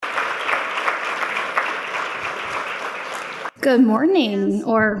Good morning,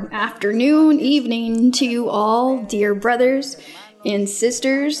 or afternoon, evening to you all, dear brothers and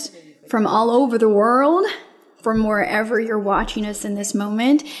sisters from all over the world, from wherever you're watching us in this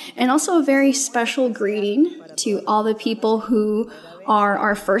moment, and also a very special greeting to all the people who are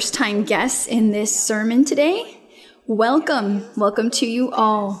our first-time guests in this sermon today. Welcome to you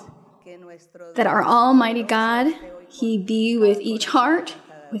all. That our Almighty God, He be with each heart,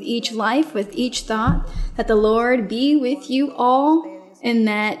 with each life, with each thought, that the Lord be with you all, and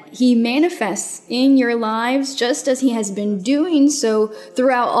that He manifests in your lives just as He has been doing so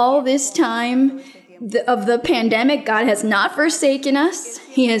throughout all this time of the pandemic. God has not forsaken us.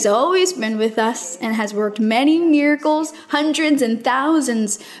 He has always been with us and has worked many miracles, hundreds and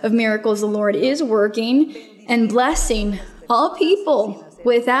thousands of miracles the Lord is working and blessing all people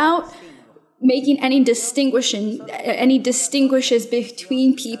without making any distinguishes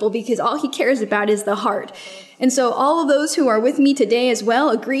between people, because all He cares about is the heart. And so all of those who are with me today as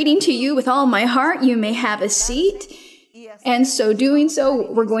well, a greeting to you with all my heart. You may have a seat. And so doing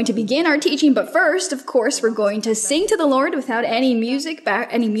so, we're going to begin our teaching. But first, of course, we're going to sing to the Lord without any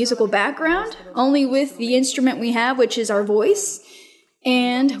musical background, only with the instrument we have, which is our voice.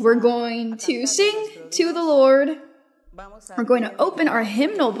 And we're going to sing to the Lord. We're going to open our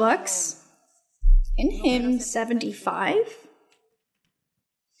hymnal books in hymn 75,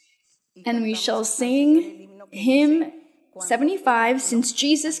 and we shall sing hymn 75, Since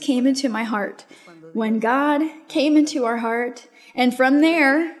Jesus Came Into My Heart, when God came into our heart. And from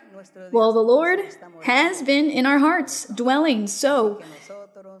there, well, the Lord has been in our hearts, dwelling. So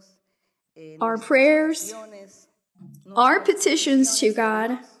our prayers, our petitions to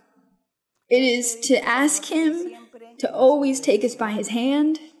God, it is to ask Him to always take us by His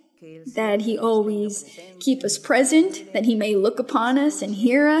hand, that He always keep us present, that He may look upon us and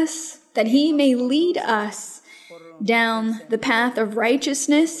hear us, that He may lead us down the path of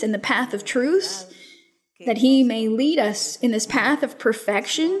righteousness and the path of truth, that He may lead us in this path of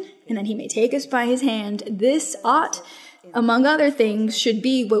perfection, and that He may take us by His hand. This ought, among other things, should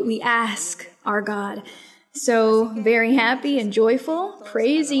be what we ask our God. So, very happy and joyful,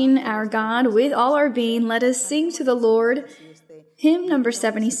 praising our God with all our being, let us sing to the Lord hymn number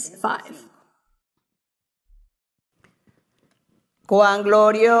 75. Cuán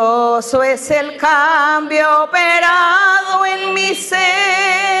glorioso es el cambio operado en mi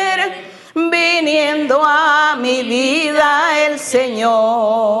ser, viniendo a mi vida el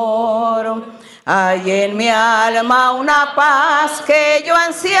Señor. Hay en mi alma una paz que yo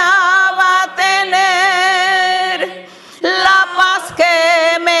ansiaba tener, la paz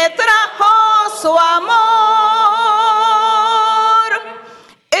que me trajo su amor.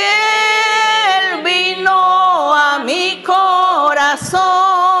 Él vino a mi corazón,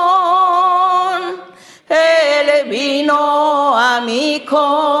 Él vino a mi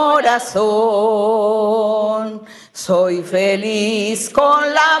corazón. Soy feliz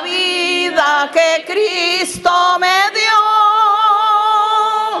con la vida que Cristo me dio.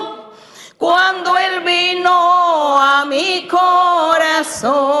 Cuando Él vino a mi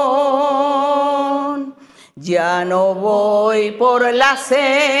corazón, ya no voy por la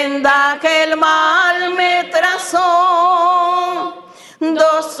senda que el mal me trazó.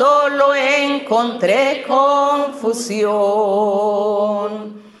 Solo encontré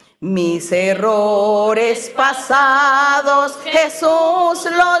confusión. Mis errores pasados Jesús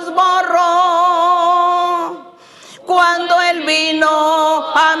los borró. Cuando Él vino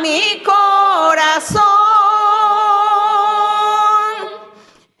a mi corazón,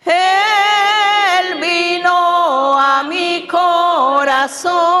 Él vino a mi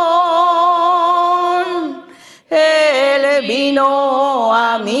corazón, Él vino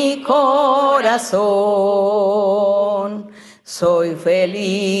a mi corazón. Soy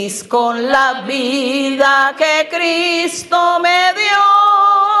feliz con la vida que Cristo me dio.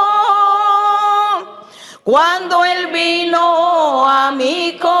 Cuando Él vino a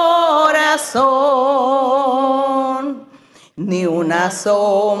mi corazón, ni una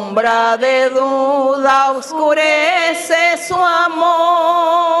sombra de duda oscurece su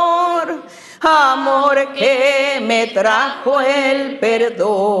amor, amor que me trajo el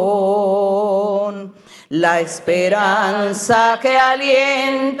perdón. La esperanza que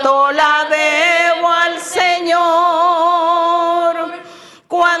aliento la debo al Señor.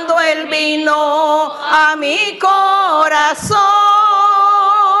 Cuando Él vino a mi corazón,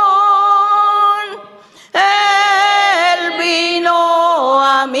 Él vino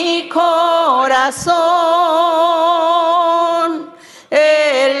a mi corazón,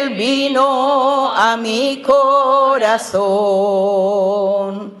 Él vino a mi corazón.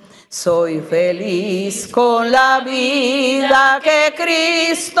 Soy feliz con la vida que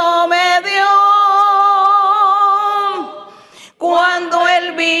Cristo me dio. Cuando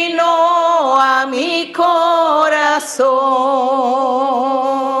Él vino a mi corazón.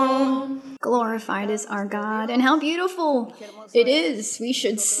 Glorified is our God, and how beautiful it is. We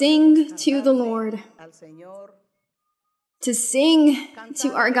should sing to the Lord. To sing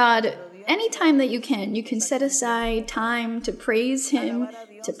to our God anytime that you can. You can set aside time to praise Him,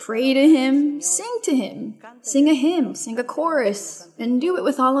 to pray to Him, sing to Him. Sing a hymn, sing a chorus, and do it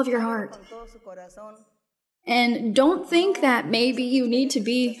with all of your heart. And don't think that maybe you need to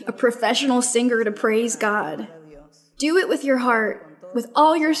be a professional singer to praise God. Do it with your heart, with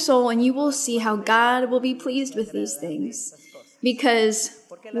all your soul, and you will see how God will be pleased with these things. Because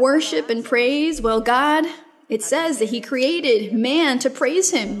worship and praise, well, God, it says that He created man to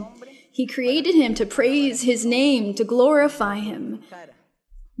praise Him. He created him to praise His name, to glorify Him.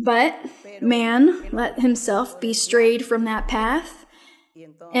 But man let himself be strayed from that path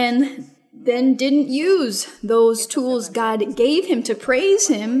and then didn't use those tools God gave him to praise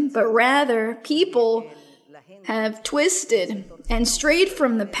Him, but rather people have twisted and strayed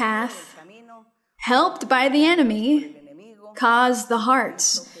from the path, helped by the enemy, caused the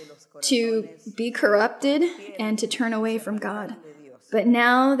hearts to be corrupted and to turn away from God. But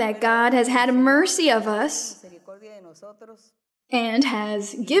now that God has had mercy of us and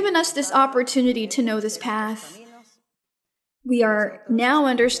has given us this opportunity to know this path, we are now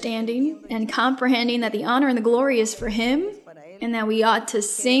understanding and comprehending that the honor and the glory is for Him, and that we ought to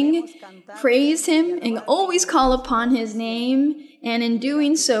sing, praise Him, and always call upon His name. And in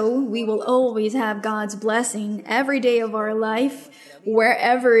doing so, we will always have God's blessing every day of our life.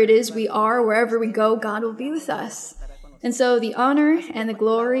 Wherever it is we are, wherever we go, God will be with us. And so the honor and the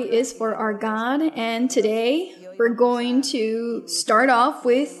glory is for our God. And today we're going to start off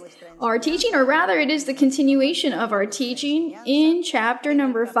with our teaching, or rather it is the continuation of our teaching in chapter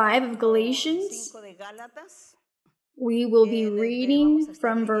number 5 of Galatians. We will be reading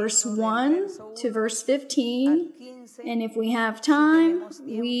from verse 1 to verse 15. And if we have time,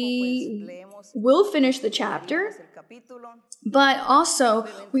 we will finish the chapter. But also,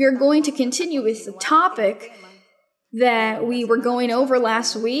 we are going to continue with the topic that we were going over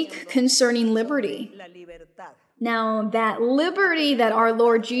last week concerning liberty. Now, that liberty that our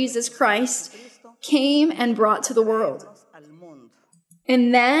Lord Jesus Christ came and brought to the world.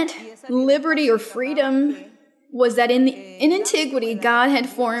 And that liberty or freedom was that in antiquity, God had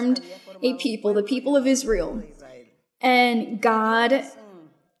formed a people, the people of Israel. And God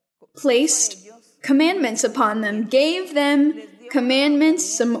placed commandments upon them, gave them commandments,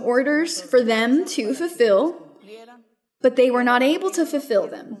 some orders for them to fulfill, but they were not able to fulfill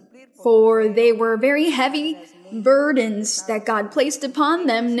them, for they were very heavy burdens that God placed upon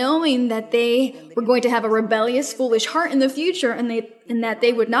them, knowing that they were going to have a rebellious, foolish heart in the future, and that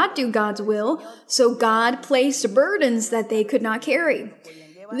they would not do God's will. So God placed burdens that they could not carry.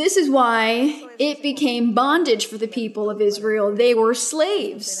 This is why it became bondage for the people of Israel. They were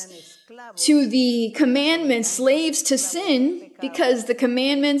slaves to the commandments, slaves to sin, because the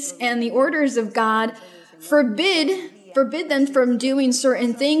commandments and the orders of God forbid them from doing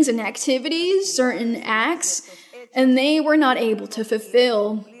certain things and activities, certain acts, and they were not able to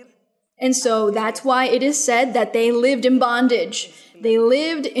fulfill. And so that's why it is said that they lived in bondage. They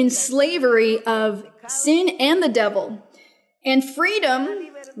lived in slavery of sin and the devil. And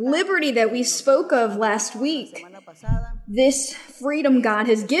freedom, liberty that we spoke of last week, this freedom God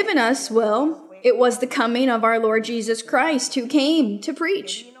has given us, well, it was the coming of our Lord Jesus Christ, who came to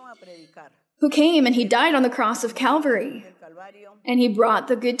preach, who came and He died on the cross of Calvary. And He brought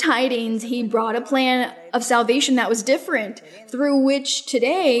the good tidings. He brought a plan of salvation that was different, through which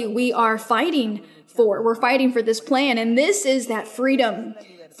today we are fighting for. We're fighting for this plan. And this is that freedom.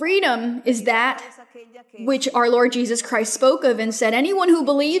 Freedom is that which our Lord Jesus Christ spoke of and said, anyone who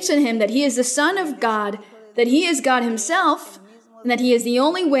believes in Him, that He is the Son of God, that He is God Himself, and that He is the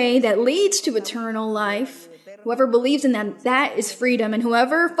only way that leads to eternal life, whoever believes in that, that is freedom. And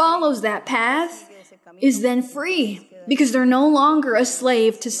whoever follows that path is then free, because they're no longer a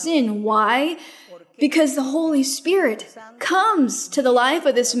slave to sin. Why? Because the Holy Spirit comes to the life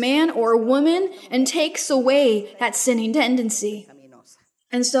of this man or woman and takes away that sinning tendency.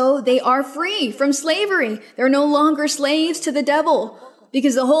 And so they are free from slavery. They're no longer slaves to the devil,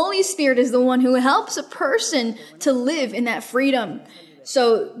 because the Holy Spirit is the one who helps a person to live in that freedom.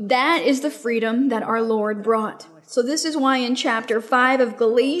 So that is the freedom that our Lord brought. So this is why in chapter 5 of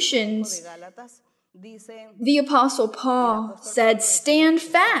Galatians, the Apostle Paul said, "Stand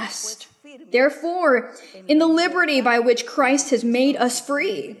fast, therefore, in the liberty by which Christ has made us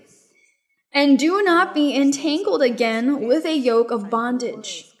free, And do not be entangled again with a yoke of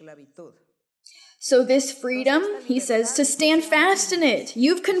bondage. So this freedom, he says, to stand fast in it.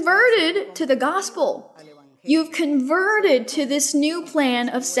 You've converted to the gospel. You've converted to this new plan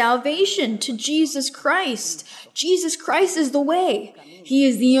of salvation, to Jesus Christ. Jesus Christ is the way. He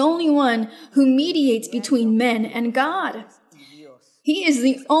is the only one who mediates between men and God. He is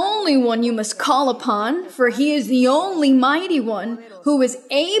the only one you must call upon, for he is the only mighty one who is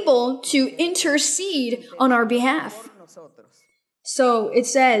able to intercede on our behalf. So it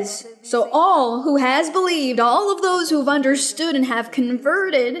says, so all who has believed, all of those who have understood and have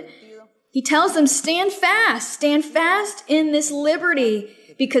converted, he tells them, stand fast in this liberty,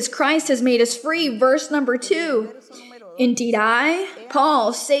 because Christ has made us free. Verse number 2. Indeed, I,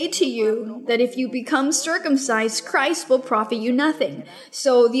 Paul, say to you that if you become circumcised, Christ will profit you nothing.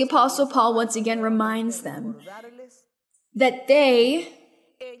 So the Apostle Paul once again reminds them that they,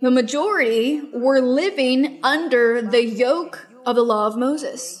 the majority, were living under the yoke of the law of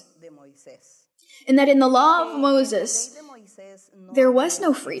Moses. And that in the law of Moses, there was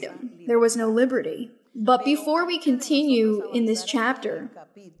no freedom. There was no liberty. But before we continue in this chapter,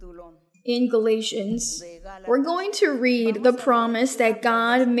 in Galatians, we're going to read the promise that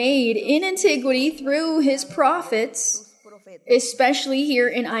God made in antiquity through his prophets, especially here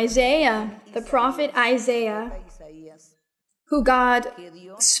in Isaiah, the prophet Isaiah, who God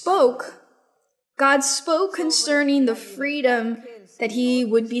spoke concerning the freedom that he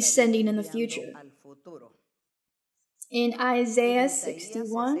would be sending in the future. In Isaiah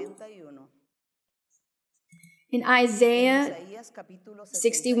 61,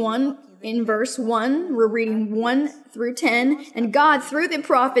 in verse 1, we're reading 1 through 10, and God, through the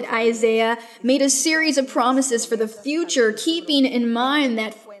prophet Isaiah, made a series of promises for the future, keeping in mind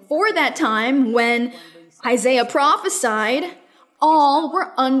that for that time when Isaiah prophesied, all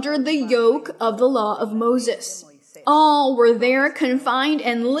were under the yoke of the law of Moses. All were there confined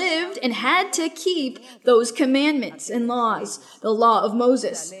and lived and had to keep those commandments and laws, the law of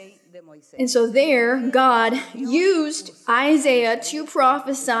Moses. And so there, God used Isaiah to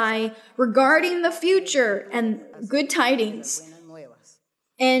prophesy regarding the future and good tidings.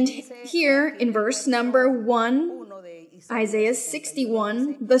 And here in verse number 1, Isaiah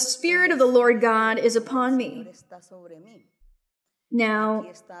 61, the Spirit of the Lord God is upon me. Now,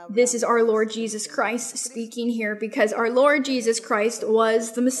 this is our Lord Jesus Christ speaking here, because our Lord Jesus Christ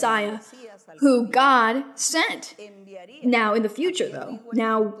was the Messiah who God sent. Now, in the future, though,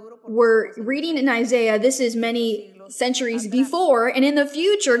 now we're reading in Isaiah, this is many centuries before, and in the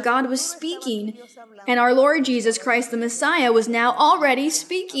future, God was speaking, and our Lord Jesus Christ, the Messiah, was now already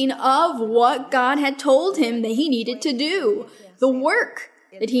speaking of what God had told him that he needed to do, the work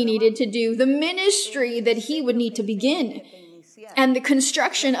that he needed to do, the ministry that he would need to begin, and the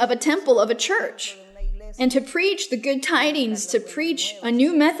construction of a temple, of a church, and to preach the good tidings, to preach a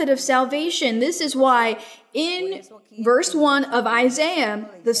new method of salvation. This is why in verse 1 of Isaiah,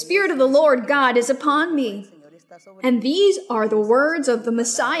 the Spirit of the Lord God is upon me. And these are the words of the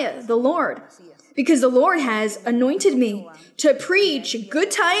Messiah, the Lord, because the Lord has anointed me to preach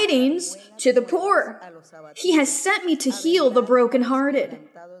good tidings to the poor. He has sent me to heal the brokenhearted,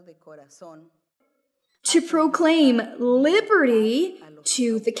 to proclaim liberty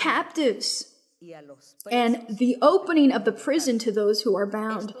to the captives, and the opening of the prison to those who are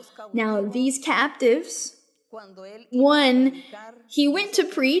bound. Now, these captives, when he went to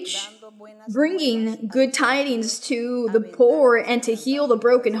preach, bringing good tidings to the poor and to heal the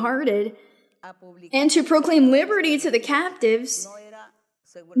brokenhearted, and to proclaim liberty to the captives.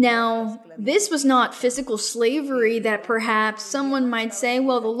 Now, this was not physical slavery that perhaps someone might say,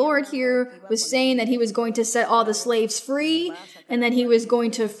 well, the Lord here was saying that he was going to set all the slaves free and that he was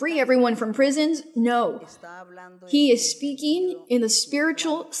going to free everyone from prisons. No, he is speaking in the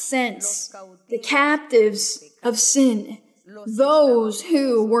spiritual sense. The captives of sin, those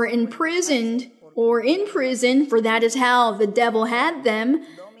who were imprisoned or in prison, for that is how the devil had them.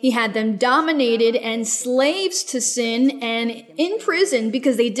 He had them dominated and slaves to sin and in prison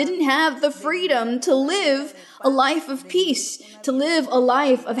because they didn't have the freedom to live a life of peace, to live a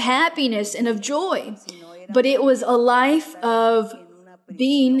life of happiness and of joy. But it was a life of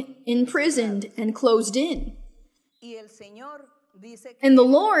being imprisoned and closed in. And the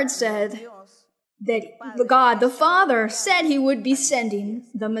Lord said that God the Father said he would be sending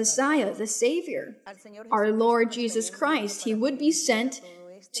the Messiah, the Savior, our Lord Jesus Christ. He would be sent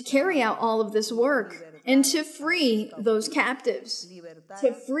to carry out all of this work and to free those captives,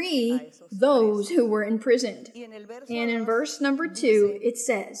 to free those who were imprisoned. And in verse number 2, it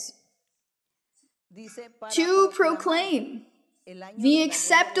says, to proclaim the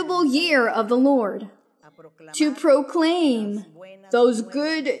acceptable year of the Lord, to proclaim those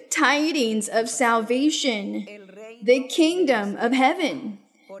good tidings of salvation, the kingdom of heaven.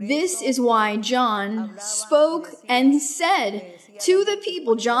 This is why John spoke and said to the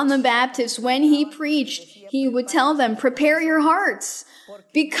people, John the Baptist, when he preached, he would tell them, prepare your hearts,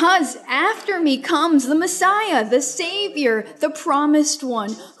 because after me comes the Messiah, the Savior, the promised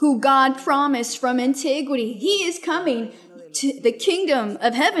one, who God promised from antiquity. He is coming. The kingdom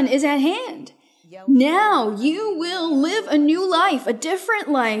of heaven is at hand. Now you will live a new life, a different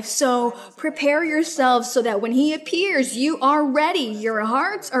life. So prepare yourselves so that when he appears, you are ready. Your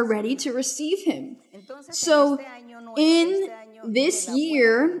hearts are ready to receive him. So in this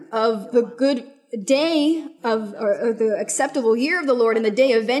year of the good day of or the acceptable year of the Lord and the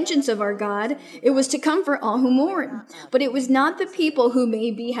day of vengeance of our God, it was to comfort all who mourn. But it was not the people who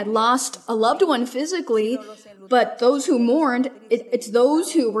maybe had lost a loved one physically, but those who mourned. It's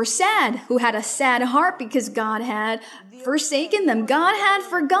those who were sad, who had a sad heart because God had forsaken them. God had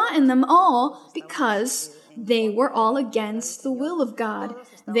forgotten them all because they were all against the will of God.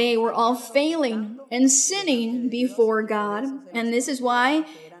 They were all failing and sinning before God. And this is why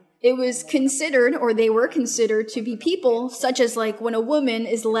it was considered, or they were considered to be people such as like when a woman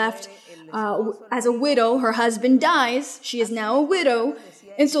is left as a widow, her husband dies, she is now a widow.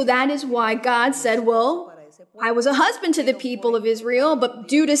 And so that is why God said, well, I was a husband to the people of Israel, but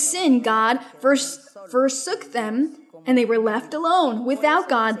due to sin, God forsook them and they were left alone without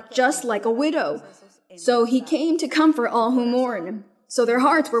God, just like a widow. So he came to comfort all who mourn. So their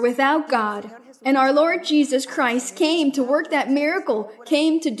hearts were without God. And our Lord Jesus Christ came to work that miracle,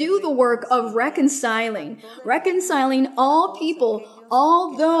 came to do the work of reconciling all people,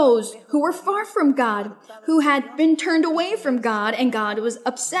 all those who were far from God, who had been turned away from God, and God was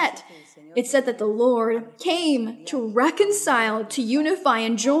upset. It said that the Lord came to reconcile, to unify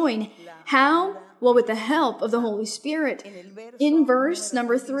and join. How? Well, with the help of the Holy Spirit. In verse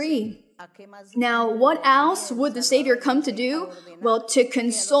number 3. Now, what else would the Savior come to do? Well, to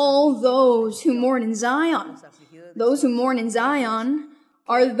console those who mourn in Zion. Those who mourn in Zion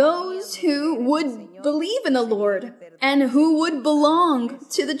are those who would believe in the Lord and who would belong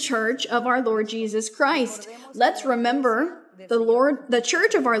to the church of our Lord Jesus Christ. Let's remember the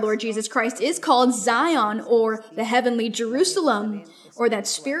church of our Lord Jesus Christ is called Zion, or the heavenly Jerusalem, or that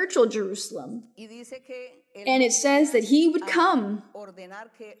spiritual Jerusalem. And it says that he would come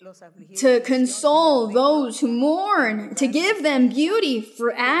to console those who mourn, to give them beauty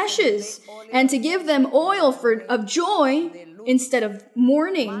for ashes, and to give them oil of joy instead of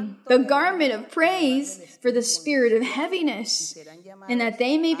mourning, the garment of praise for the spirit of heaviness, and that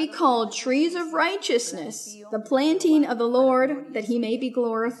they may be called trees of righteousness, the planting of the Lord, that he may be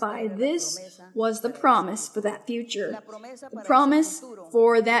glorified. This was the promise for that future. The promise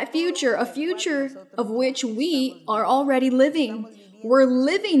for that future, a future of which we are already living. We're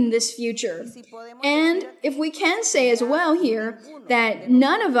living this future. And if we can say as well here that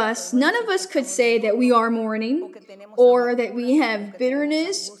none of us could say that we are mourning, or that we have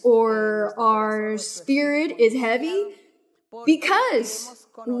bitterness, or our spirit is heavy, because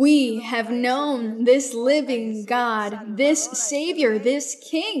we have known this living God, this Savior, this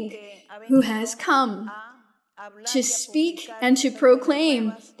King who has come to speak and to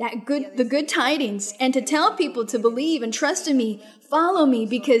proclaim the good tidings, and to tell people to believe and trust in me, follow me,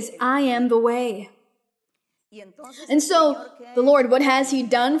 because I am the way. And so the Lord, what has he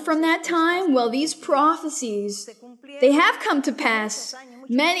done from that time? Well, these prophecies, they have come to pass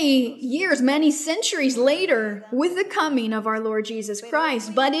many years, many centuries later with the coming of our Lord Jesus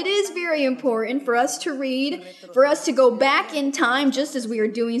Christ. But it is very important for us to read, for us to go back in time, just as we are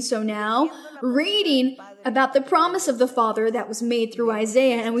doing so now, reading about the promise of the Father that was made through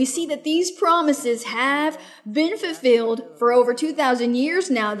Isaiah. And we see that these promises have been fulfilled for over 2,000 years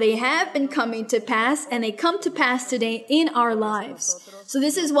now. They have been coming to pass, and they come to pass today in our lives. So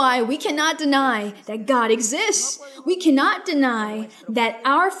this is why we cannot deny that God exists. We cannot deny that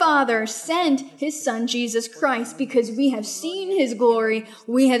our Father sent his Son, Jesus Christ, because we have seen his glory.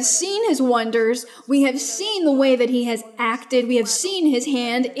 We have seen his wonders. We have seen the way that he has acted. We have seen his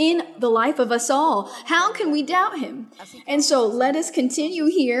hand in the life of us all. How can we doubt him? And so let us continue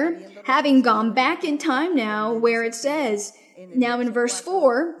here, having gone back in time now, where it says, now in verse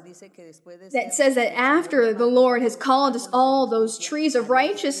 4, that says that after the Lord has called us all those trees of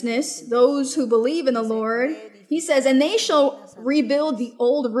righteousness, those who believe in the Lord, he says, and they shall rebuild the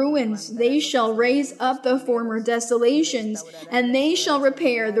old ruins. They shall raise up the former desolations, and they shall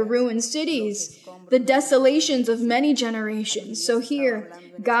repair the ruined cities. the desolations of many generations. So here,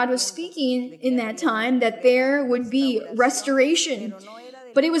 God was speaking in that time that there would be restoration.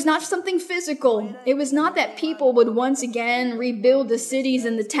 But it was not something physical. It was not that people would once again rebuild the cities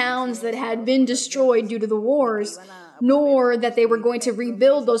and the towns that had been destroyed due to the wars, nor that they were going to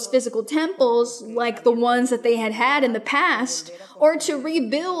rebuild those physical temples like the ones that they had had in the past, or to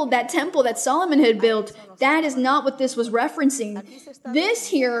rebuild that temple that Solomon had built. That is not what this was referencing. This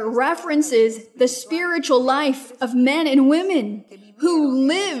here references the spiritual life of men and women who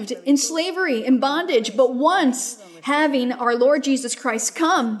lived in slavery and bondage, but once having our Lord Jesus Christ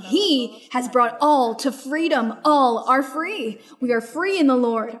come, He has brought all to freedom. All are free. We are free in the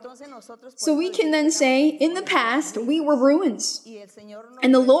Lord. So we can then say, in the past, we were ruins,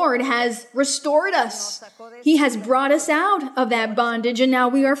 and the Lord has restored us. He has brought us out of that bondage, and now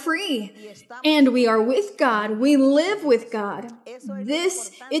we are free. And we are with God. We live with God.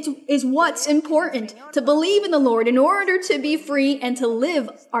 This is what's important, to believe in the Lord in order to be free and to live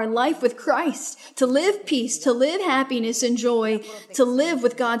our life with Christ, to live peace, to live happiness and joy, to live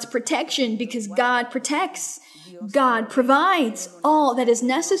with God's protection, because God protects. God provides all that is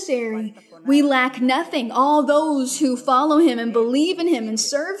necessary. We lack nothing. All those who follow Him and believe in Him and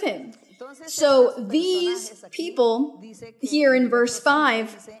serve Him. So these people here in verse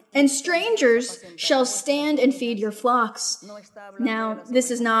 5, and strangers shall stand and feed your flocks. Now,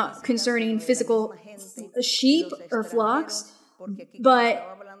 this is not concerning physical sheep or flocks, but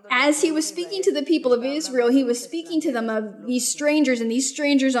as He was speaking to the people of Israel, He was speaking to them of these strangers, and these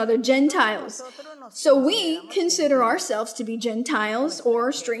strangers are the Gentiles. So we consider ourselves to be Gentiles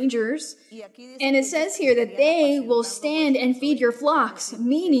or strangers. And it says here that they will stand and feed your flocks,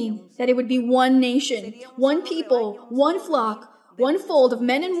 meaning that it would be one nation, one people, one flock, one fold of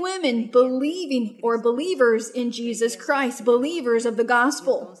men and women believing or believers in Jesus Christ, believers of the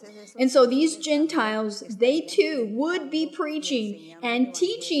gospel. And so these Gentiles, they too would be preaching and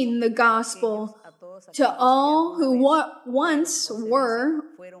teaching the gospel to all who once were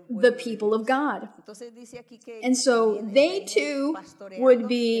the people of God. And so they too would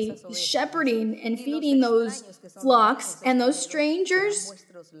be shepherding and feeding those flocks, and those strangers,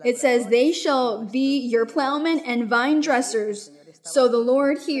 it says, they shall be your plowmen and vine dressers. So the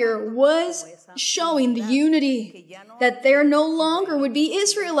Lord here was showing the unity, that there no longer would be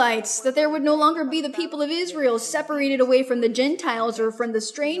Israelites, that there would no longer be the people of Israel separated away from the Gentiles or from the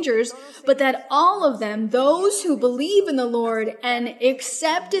strangers, but that all of them, those who believe in the Lord and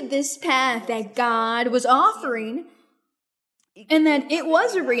accepted this path that God was offering, and that it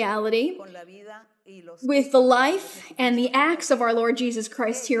was a reality, with the life and the acts of our Lord Jesus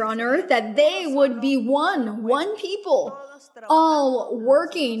Christ here on earth, that they would be one people, all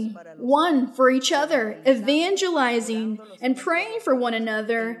working one for each other, evangelizing and praying for one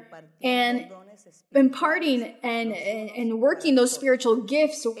another, and imparting and working those spiritual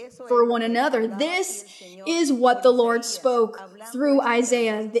gifts for one another. This is what the Lord spoke through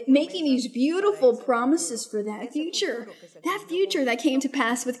Isaiah, making these beautiful promises for that future that came to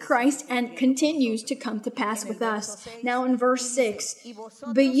pass with Christ and continues to come to pass with us. Now in verse 6,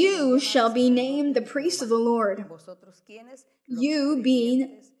 but you shall be named the priests of the Lord. You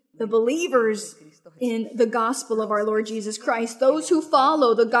being the believers in the gospel of our Lord Jesus Christ, those who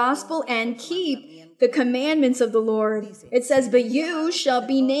follow the gospel and keep the commandments of the Lord. It says, but you shall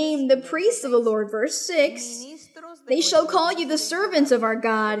be named the priests of the Lord. Verse 6, they shall call you the servants of our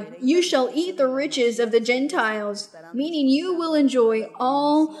God. You shall eat the riches of the Gentiles, meaning you will enjoy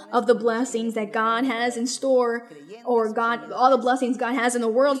all of the blessings that God has in store, or all the blessings God has in the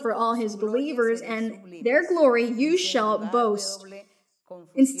world for all His believers, and their glory you shall boast.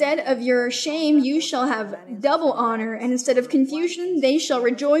 Instead of your shame, you shall have double honor, and instead of confusion, they shall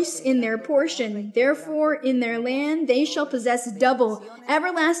rejoice in their portion. Therefore, in their land, they shall possess double.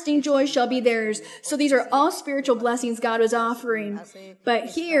 Everlasting joy shall be theirs. So these are all spiritual blessings God was offering. But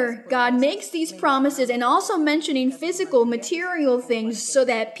here, God makes these promises and also mentioning physical, material things so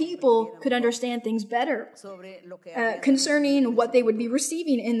that people could understand things better concerning what they would be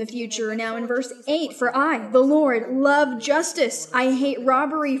receiving in the future. Now in verse 8, for I, the Lord, love justice. I hate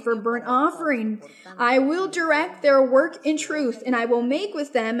robbery for burnt offering. I will direct their work in truth, and I will make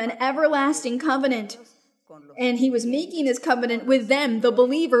with them an everlasting covenant. And He was making this covenant with them, the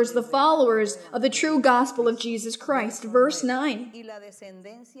believers, the followers of the true gospel of Jesus Christ. Verse 9,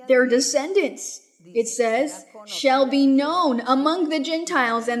 their descendants, it says, shall be known among the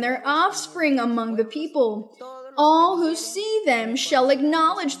Gentiles, and their offspring among the people. All who see them shall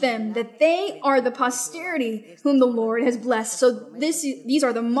acknowledge them, that they are the posterity whom the Lord has blessed. So these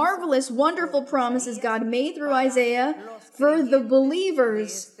are the marvelous, wonderful promises God made through Isaiah for the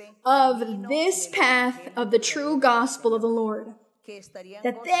believers of this path of the true gospel of the Lord,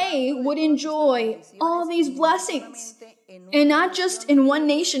 that they would enjoy all these blessings, and not just in one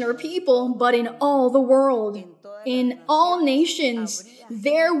nation or people, but in all the world. In all nations,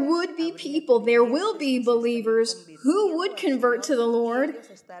 there would be people, there will be believers who would convert to the Lord,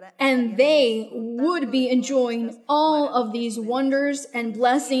 and they would be enjoying all of these wonders and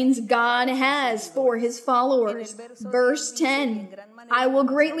blessings God has for his followers. Verse 10, I will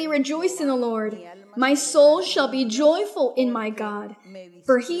greatly rejoice in the Lord. My soul shall be joyful in my God,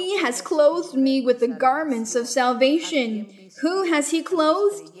 for he has clothed me with the garments of salvation. Who has he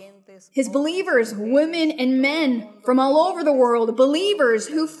clothed? His believers, women and men from all over the world, believers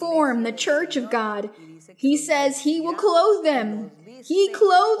who form the church of God. He says he will clothe them. He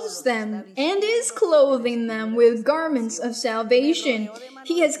clothes them and is clothing them with garments of salvation.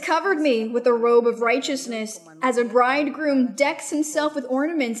 He has covered me with a robe of righteousness, as a bridegroom decks himself with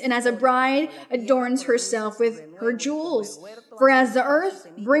ornaments, and as a bride adorns herself with her jewels. For as the earth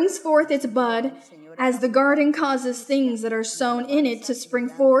brings forth its bud, as the garden causes things that are sown in it to spring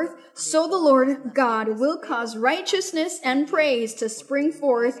forth, so the Lord God will cause righteousness and praise to spring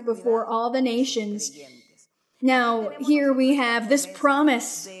forth before all the nations. Now, here we have this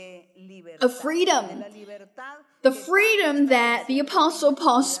promise of freedom. The freedom that the Apostle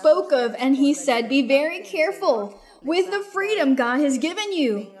Paul spoke of, and he said, be very careful with the freedom God has given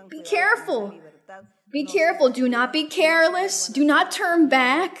you. Be careful. Be careful. Do not be careless. Do not turn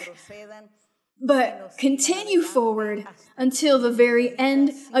back, but continue forward until the very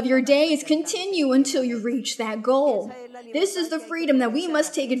end of your days. Continue until you reach that goal. This is the freedom that we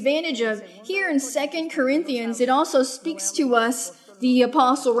must take advantage of. Here in 2 Corinthians, it also speaks to us. The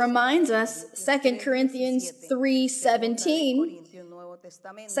apostle reminds us, 2 Corinthians 3:17.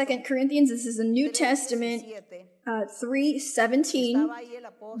 2 Corinthians, this is the New Testament, 3:17.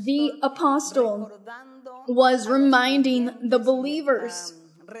 The apostle was reminding the believers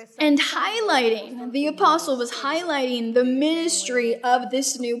and highlighting, the apostle was highlighting the ministry of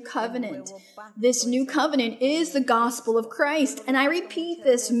this new covenant. This new covenant is the gospel of Christ. And I repeat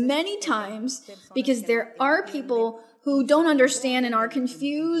this many times because there are people who don't understand and are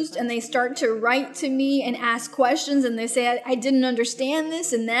confused, and they start to write to me and ask questions, and they say, I didn't understand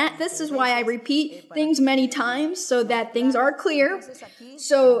this and that. This is why I repeat things many times, so that things are clear.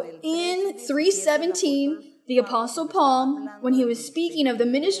 So in 3:17, the Apostle Paul, when he was speaking of the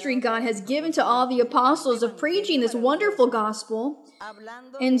ministry God has given to all the apostles of preaching this wonderful gospel,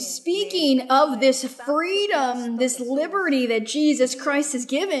 and speaking of this freedom, this liberty that Jesus Christ has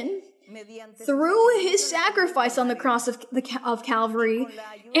given, through his sacrifice on the cross of Calvary,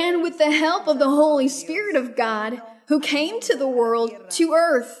 and with the help of the Holy Spirit of God, who came to the world, to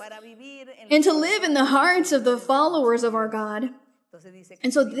earth, and to live in the hearts of the followers of our God.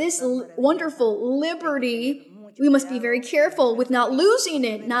 And so this wonderful liberty, we must be very careful with not losing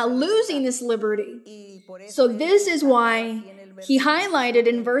it, not losing this liberty. So this is why he highlighted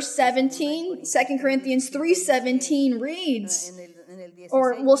in verse 17, 2 Corinthians 3:17 reads,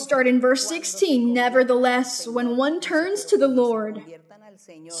 or we'll start in verse 16, nevertheless, when one turns to the Lord.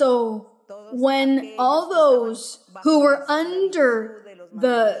 So when all those who were under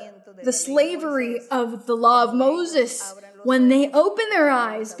the slavery of the law of Moses, when they open their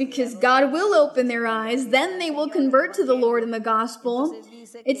eyes, because God will open their eyes, then they will convert to the Lord in the gospel.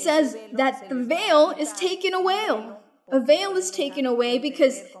 It says that the veil is taken away. A veil is taken away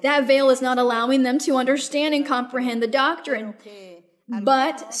because that veil is not allowing them to understand and comprehend the doctrine.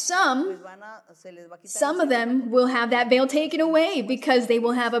 But some of them will have that veil taken away because they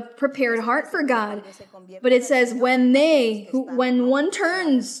will have a prepared heart for God. But it says when one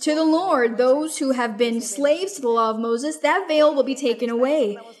turns to the Lord, those who have been slaves to the law of Moses, that veil will be taken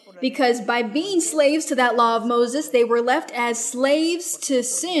away. Because by being slaves to that law of Moses, they were left as slaves to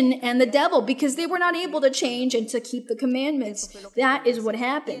sin and the devil because they were not able to change and to keep the commandments. That is what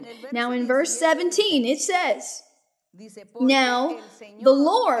happened. Now in verse 17, it says, now, the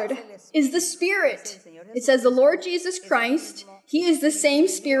Lord is the Spirit. It says the Lord Jesus Christ, He is the same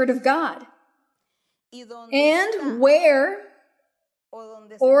Spirit of God. And where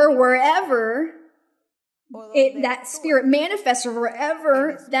or wherever that Spirit manifests, or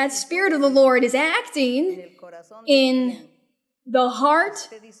wherever that Spirit of the Lord is acting in the heart,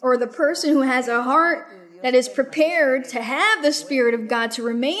 or the person who has a heart that is prepared to have the Spirit of God to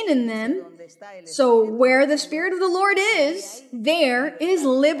remain in them. So where the Spirit of the Lord is, there is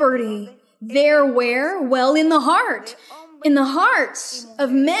liberty. There where? Well, in the heart. In the hearts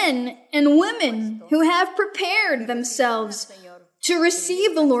of men and women who have prepared themselves to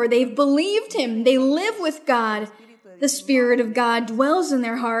receive the Lord. They've believed Him. They live with God. The Spirit of God dwells in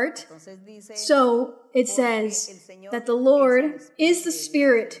their heart. So it says that the Lord is the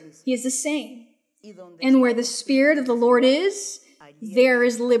Spirit. He is the same. And where the Spirit of the Lord is, there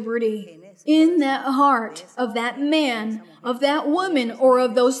is liberty. In that heart of that man, of that woman, or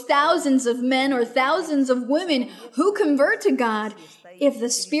of those thousands of men or thousands of women who convert to God, if the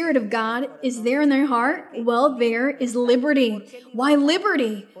Spirit of God is there in their heart, well, there is liberty. Why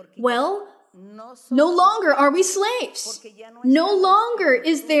liberty? Well, no longer are we slaves. No longer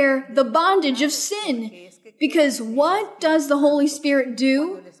is there the bondage of sin. Because what does the Holy Spirit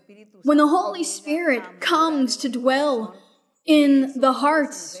do? When the Holy Spirit comes to dwell in the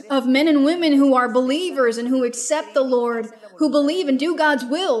hearts of men and women who are believers and who accept the Lord, who believe and do God's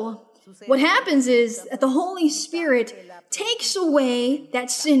will, what happens is that the Holy Spirit takes away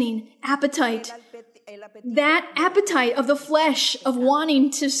that sinning appetite. That appetite of the flesh of wanting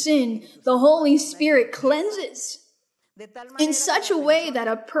to sin, the Holy Spirit cleanses in such a way that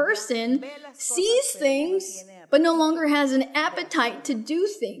a person sees things but no longer has an appetite to do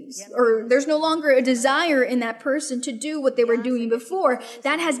things, or there's no longer a desire in that person to do what they were doing before.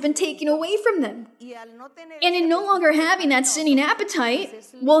 That has been taken away from them. And in no longer having that sinning appetite,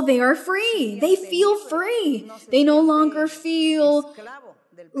 well, they are free. They feel free. They no longer feel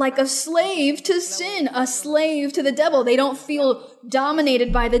like a slave to sin, a slave to the devil. They don't feel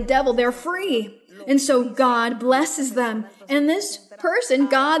dominated by the devil. They're free. And so God blesses them. And this person,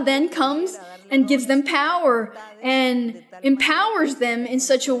 God then comes and gives them power and empowers them in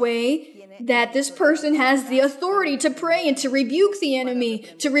such a way that this person has the authority to pray and to rebuke the enemy,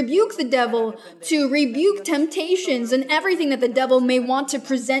 to rebuke the devil, to rebuke temptations and everything that the devil may want to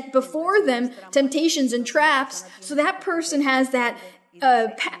present before them, temptations and traps. So that person has that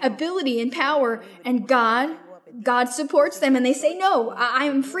ability and power, and God supports them, and they say, no,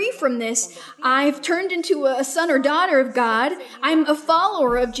 I'm free from this. I've turned into a son or daughter of God. I'm a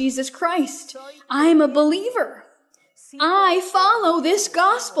follower of Jesus Christ. I'm a believer. I follow this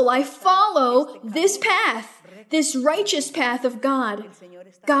gospel. I follow this path, this righteous path of God.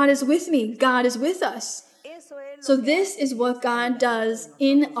 God is with me. God is with us. So this is what God does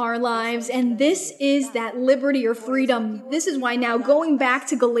in our lives, and this is that liberty or freedom. This is why now going back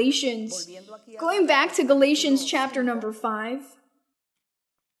to Galatians chapter number 5,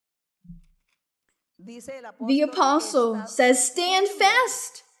 the apostle says, stand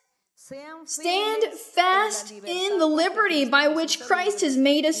fast. Stand fast in the liberty by which Christ has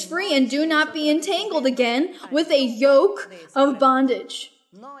made us free, and do not be entangled again with a yoke of bondage.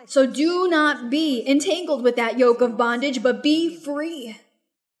 So do not be entangled with that yoke of bondage, but be free.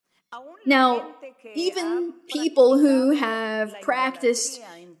 Now, even people who have practiced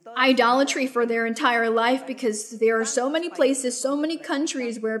idolatry for their entire life, because there are so many places, so many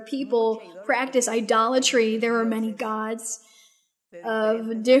countries where people practice idolatry. There are many gods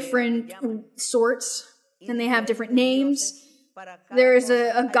of different sorts, and they have different names. There is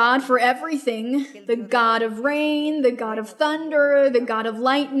a God for everything. The God of rain, the God of thunder, the God of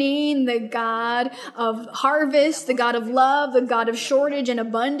lightning, the God of harvest, the God of love, the God of shortage and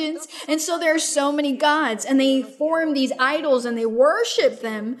abundance. And so there are so many gods, and they form these idols and they worship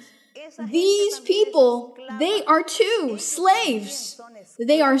them. These people, they are too slaves.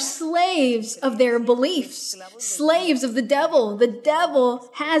 They are slaves of their beliefs, slaves of the devil. The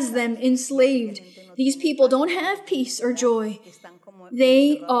devil has them enslaved. These people don't have peace or joy.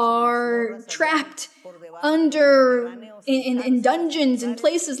 They are trapped in dungeons and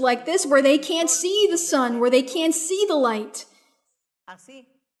places like this where they can't see the sun, where they can't see the light.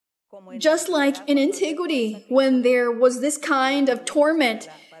 Just like in antiquity, when there was this kind of torment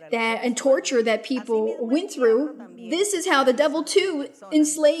and torture that people went through, this is how the devil too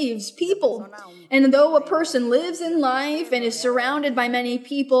enslaves people. And though a person lives in life and is surrounded by many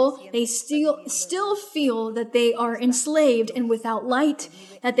people, they still feel that they are enslaved and without light,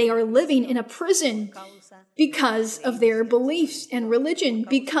 that they are living in a prison because of their beliefs and religion,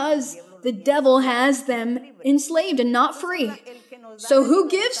 because the devil has them enslaved and not free. So who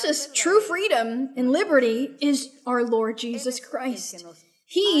gives us true freedom and liberty is our Lord Jesus Christ.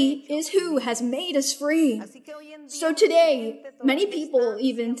 He is who has made us free. So today, many people,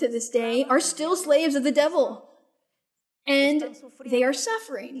 even to this day, are still slaves of the devil. and they are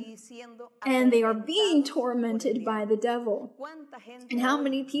suffering, and they are being tormented by the devil. And how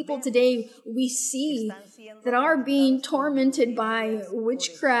many people today we see that are being tormented by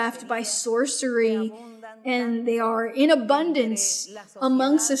witchcraft, by sorcery, and they are in abundance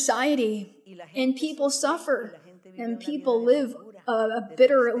among society, and people suffer, and people live a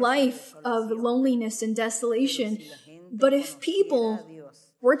bitter life of loneliness and desolation. But if people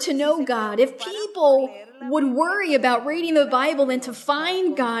were to know God, if people would worry about reading the Bible and to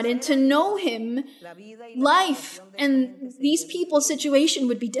find God and to know Him, life and these people's situation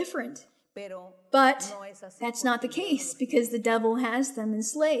would be different. But that's not the case because the devil has them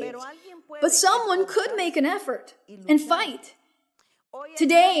enslaved. But someone could make an effort and fight.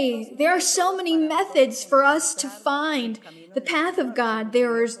 Today, there are so many methods for us to find the path of God.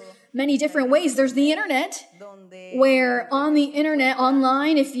 There's many different ways. There's the internet, where on the internet,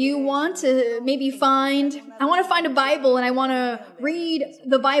 online, if you want to maybe I want to find a Bible and I want to read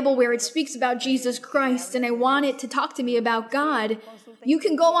the Bible where it speaks about Jesus Christ and I want it to talk to me about God, you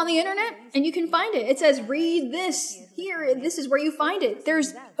can go on the internet and you can find it. It says, read this here. This is where you find it.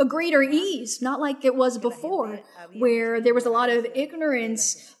 There's a greater ease, not like it was before, where there was a lot of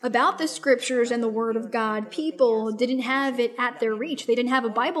ignorance about the scriptures and the word of God. People didn't have it at their reach. They didn't have a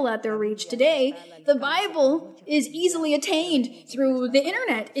Bible at their reach. Today, the Bible is easily attained through the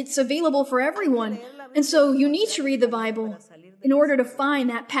internet. It's available for everyone. And so you need to read the Bible in order to find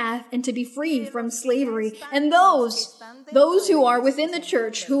that path and to be free from slavery. And those who are within the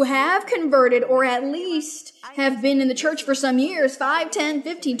church, who have converted or at least have been in the church for some years, 5, 10,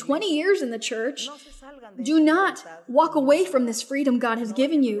 15, 20 years in the church, do not walk away from this freedom God has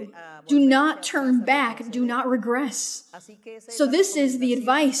given you. Do not turn back. Do not regress. So this is the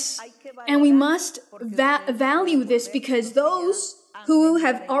advice. And we must value this because those who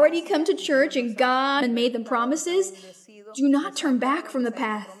have already come to church and God and made them promises, do not turn back from the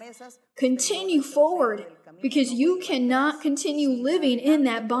path. Continue forward because you cannot continue living in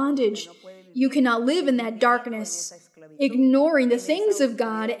that bondage. You cannot live in that darkness, ignoring the things of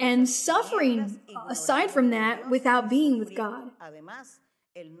God and suffering aside from that without being with God.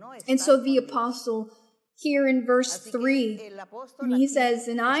 And so the apostle here in verse 3, he says,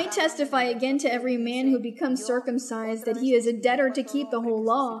 "And I testify again to every man who becomes circumcised that he is a debtor to keep the whole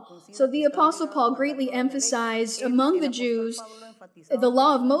law." So the apostle Paul greatly emphasized among the Jews the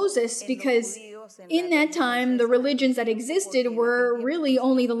law of Moses because in that time, the religions that existed were really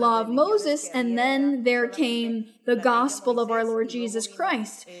only the law of Moses, and then there came the gospel of our Lord Jesus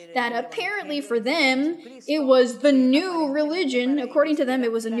Christ, that apparently for them, it was the new religion. According to them,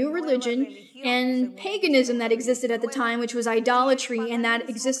 it was a new religion, and paganism that existed at the time, which was idolatry, and that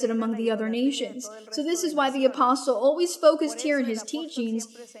existed among the other nations. So this is why the apostle always focused here in his teachings.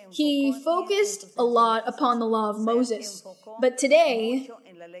 He focused a lot upon the law of Moses. But today,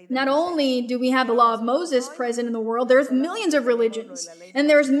 not only do we have the law of Moses present in the world, there's millions of religions, and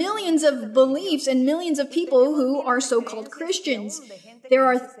there's millions of beliefs and millions of people who are so-called Christians. There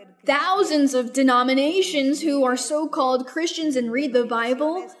are thousands of denominations who are so-called Christians and read the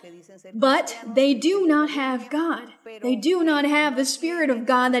Bible, but they do not have God. They do not have the Spirit of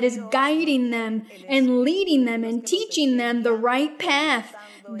God that is guiding them and leading them and teaching them the right path,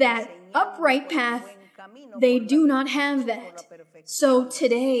 that upright path. They do not have that. So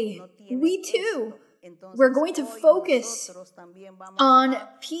today, we too, we're going to focus on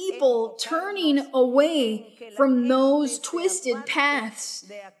people turning away from those twisted paths,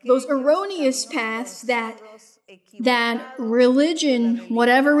 those erroneous paths that religion,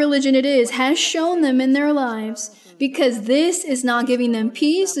 whatever religion it is, has shown them in their lives, because this is not giving them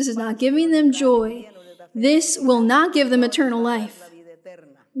peace, this is not giving them joy, this will not give them eternal life.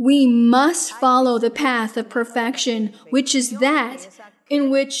 We must follow the path of perfection, which is that in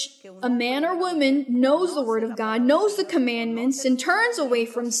which a man or woman knows the Word of God, knows the commandments, and turns away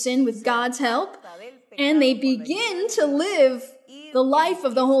from sin with God's help, and they begin to live the life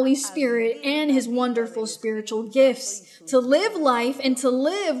of the Holy Spirit and His wonderful spiritual gifts, to live life and to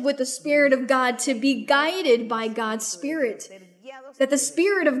live with the Spirit of God, to be guided by God's Spirit, that the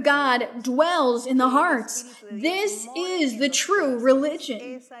Spirit of God dwells in the hearts. This is the true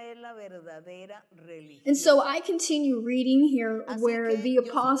religion. And so I continue reading here where the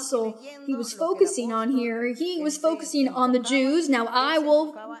apostle, he was focusing on here. He was focusing on the Jews. Now I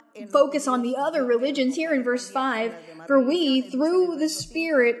will focus on the other religions here in verse 5. "For we, through the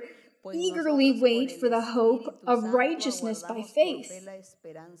Spirit, eagerly wait for the hope of righteousness by faith.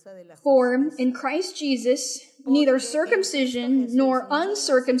 For in Christ Jesus, neither circumcision nor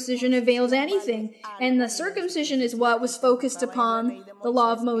uncircumcision avails anything. And the circumcision is what was focused upon the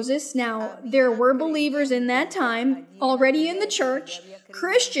law of Moses. Now, there were believers in that time already in the church,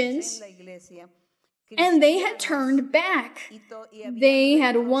 Christians, and they had turned back. They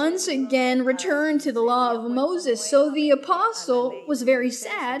had once again returned to the law of Moses. So the apostle was very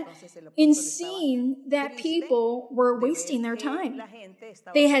sad in seeing that people were wasting their time.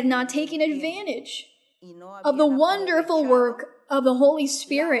 They had not taken advantage of the wonderful work of the Holy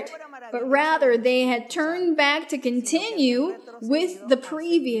Spirit, but rather they had turned back to continue with the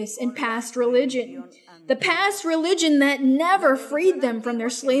previous and past religion. The past religion that never freed them from their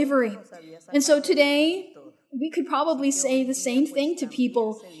slavery. And so today, we could probably say the same thing to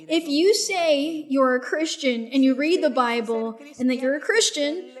people. If you say you're a Christian and you read the Bible and that you're a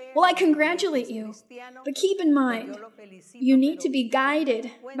Christian, well, I congratulate you. But keep in mind, you need to be guided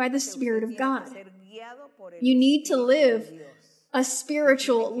by the Spirit of God. You need to live a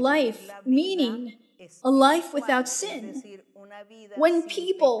spiritual life, meaning a life without sin. When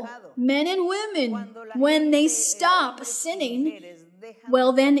people, men and women, when they stop sinning,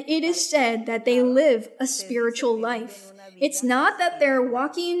 well, then it is said that they live a spiritual life. It's not that they're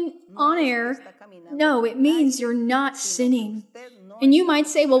walking on air. No, it means you're not sinning. And you might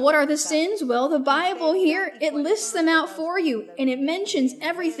say, well, what are the sins? Well, the Bible here, it lists them out for you, and it mentions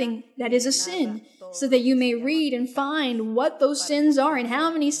everything that is a sin, so that you may read and find what those sins are and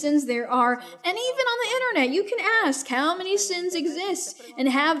how many sins there are. And even on the internet, you can ask how many sins exist and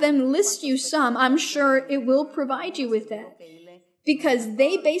have them list you some. I'm sure it will provide you with that, because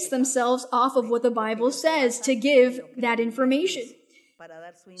they base themselves off of what the Bible says to give that information.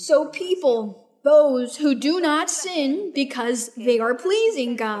 So people, those who do not sin because they are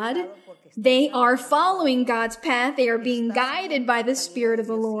pleasing God, they are following God's path, they are being guided by the Spirit of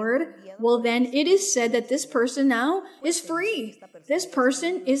the Lord, well, then it is said that this person now is free. This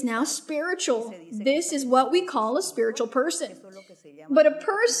person is now spiritual. This is what we call a spiritual person. But a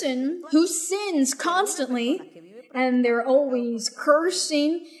person who sins constantly, and they're always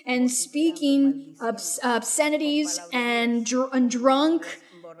cursing and speaking obscenities and drunk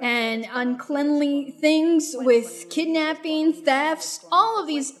and uncleanly things with kidnapping, thefts, all of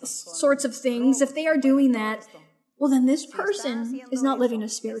these sorts of things, if they are doing that, well, then this person is not living a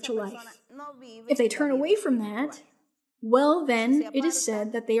spiritual life. If they turn away from that, well, then it is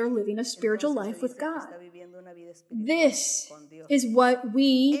said that they are living a spiritual life with God. This is what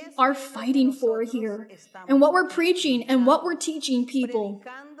we are fighting for here, and what we're preaching and what we're teaching people.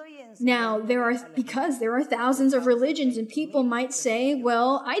 Now, because there are thousands of religions, and people might say,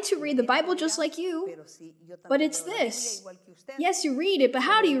 well, I too read the Bible just like you, but it's this. Yes, you read it, but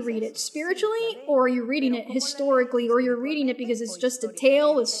how do you read it? Spiritually, or are you reading it historically, or you're reading it because it's just a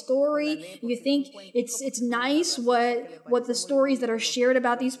tale, a story? You think it's nice what the stories that are shared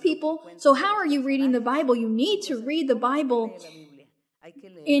about these people? So how are you reading the Bible? You need to read the Bible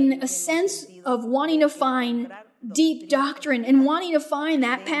in a sense of wanting to find deep doctrine and wanting to find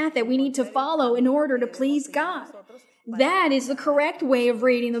that path that we need to follow in order to please God. That is the correct way of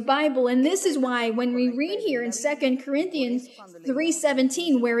reading the Bible. And this is why when we read here in 2 Corinthians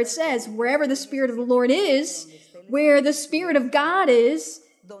 3:17, where it says, wherever the Spirit of the Lord is, where the Spirit of God is,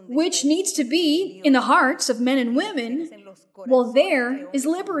 which needs to be in the hearts of men and women, well, there is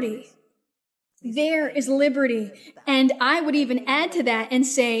liberty. There is liberty. And I would even add to that and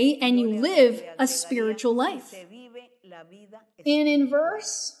say, and you live a spiritual life. And in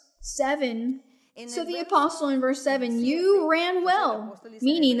verse 7, so the apostle in verse 7, you ran well,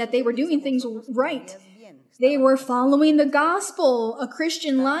 meaning that they were doing things right. They were following the gospel, a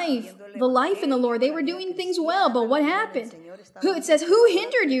Christian life, the life in the Lord. They were doing things well, but what happened? It says, who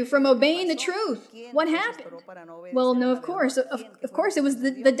hindered you from obeying the truth? What happened? Well, no, of course, it was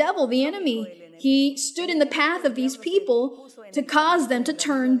the devil, the enemy. He stood in the path of these people to cause them to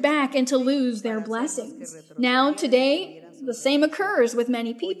turn back and to lose their blessings. Now, today, the same occurs with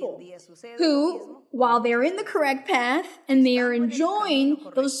many people who, while they're in the correct path and they are enjoying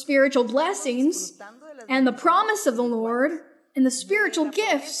those spiritual blessings and the promise of the Lord and the spiritual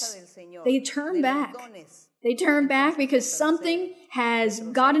gifts, they turn back. They turn back because something has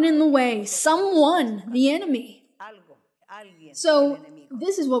gotten in the way. Someone, the enemy. So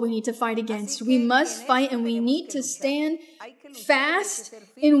this is what we need to fight against. We must fight, and we need to stand fast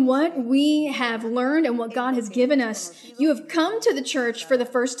in what we have learned and what God has given us. You have come to the church for the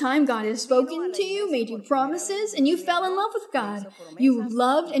first time. God has spoken to you, made you promises, and you fell in love with God. You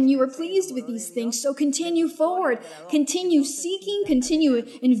loved and you were pleased with these things. So continue forward. Continue seeking, continue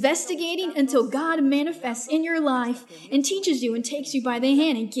investigating until God manifests in your life and teaches you and takes you by the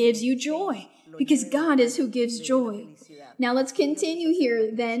hand and gives you joy, because God is who gives joy. Now let's continue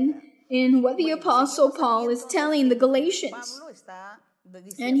here then in what the Apostle Paul is telling the Galatians.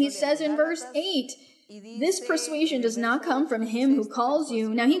 And he says in verse 8, this persuasion does not come from him who calls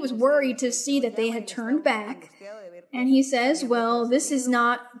you. Now he was worried to see that they had turned back. And he says, well, this is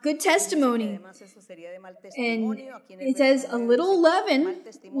not good testimony. And it says a little leaven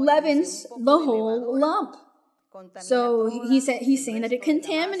leavens the whole lump. So he's saying that it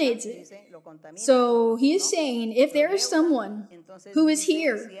contaminates it. So he is saying, if there is someone who is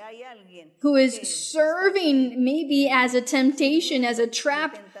here, who is serving maybe as a temptation, as a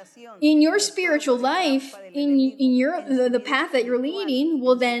trap in your spiritual life, in your the path that you're leading,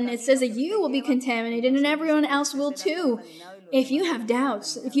 well then it says that you will be contaminated and everyone else will too. If you have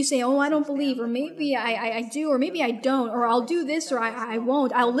doubts, if you say, oh, I don't believe, or maybe I do, or maybe I don't, or I'll do this, or I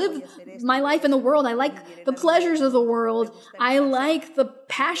won't. I'll live my life in the world. I like the pleasures of the world. I like the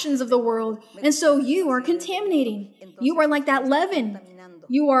passions of the world. And so you are contaminating. You are like that leaven.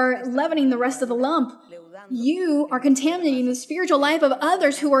 You are leavening the rest of the lump. You are contaminating the spiritual life of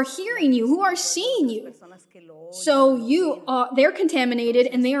others who are hearing you, who are seeing you. So they're contaminated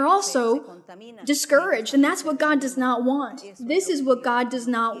and they are also discouraged. And that's what God does not want. This is what God does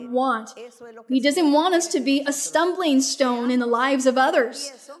not want. He doesn't want us to be a stumbling stone in the lives of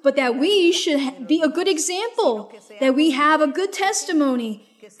others, but that we should be a good example, that we have a good testimony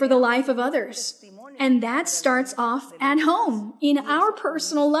for the life of others. And that starts off at home, in our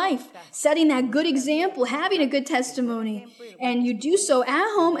personal life, setting that good example, having a good testimony. And you do so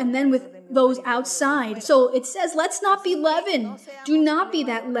at home and then with those outside. So it says, let's not be leaven. Do not be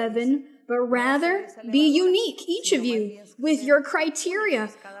that leaven, but rather be unique, each of you, with your criteria,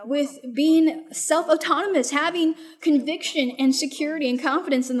 with being self-autonomous, having conviction and security and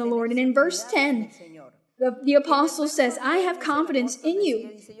confidence in the Lord. And in verse 10, the apostle says, I have confidence in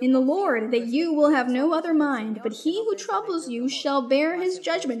you, in the Lord, that you will have no other mind, but he who troubles you shall bear his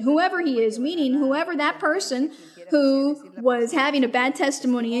judgment, whoever he is, meaning whoever that person who was having a bad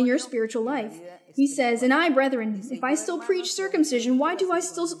testimony in your spiritual life. He says, and I, brethren, if I still preach circumcision, why do I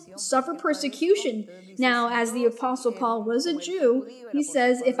still suffer persecution? Now, as the Apostle Paul was a Jew, he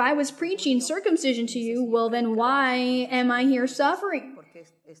says, if I was preaching circumcision to you, well, then why am I here suffering?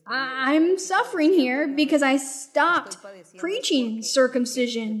 I'm suffering here because I stopped preaching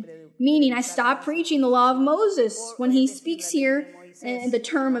circumcision, meaning I stopped preaching the law of Moses. When he speaks here in the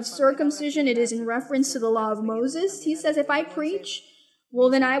term of circumcision, it is in reference to the law of Moses. He says, if I preach, well,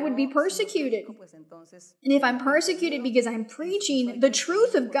 then I would be persecuted. And if I'm persecuted because I'm preaching the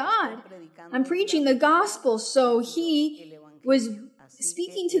truth of God, I'm preaching the gospel. So he was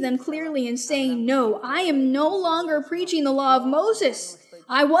speaking to them clearly and saying, no, I am no longer preaching the law of Moses.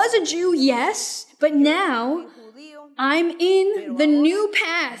 I was a Jew, yes, but now I'm in the new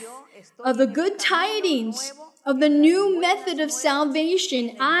path of the good tidings, of the new method of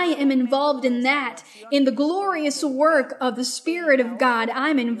salvation. I am involved in that, in the glorious work of the Spirit of God.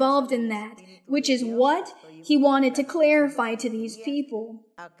 I'm involved in that, which is what he wanted to clarify to these people.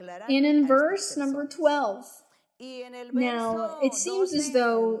 And in verse number 12, now, it seems as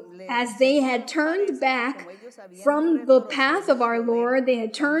though as they had turned back from the path of our Lord, they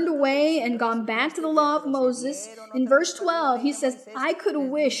had turned away and gone back to the law of Moses. In verse 12, he says, I could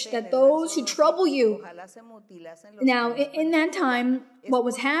wish that those who trouble you. Now, in that time, what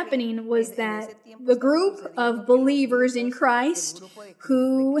was happening was that the group of believers in Christ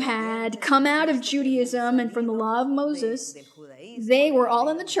who had come out of Judaism and from the law of Moses, they were all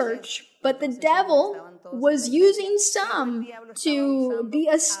in the church, but the devil was using some to be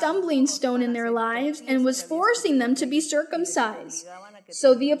a stumbling stone in their lives and was forcing them to be circumcised.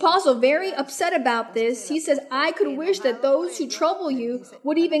 So the apostle, very upset about this, he says, I could wish that those who trouble you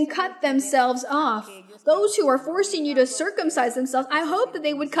would even cut themselves off. Those who are forcing you to circumcise themselves, I hope that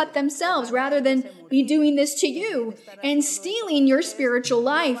they would cut themselves rather than be doing this to you and stealing your spiritual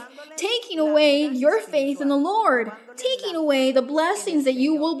life, taking away your faith in the Lord, taking away the blessings that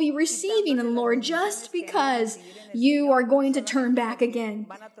you will be receiving in the Lord just because you are going to turn back again.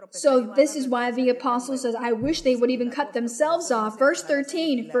 So this is why the apostle says, I wish they would even cut themselves off. Verse 13.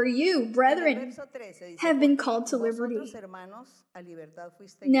 13, for you, brethren, have been called to liberty.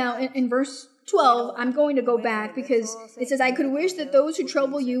 Now, in verse 12, I'm going to go back because it says, I could wish that those who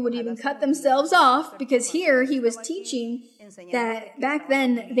trouble you would even cut themselves off, because here he was teaching that back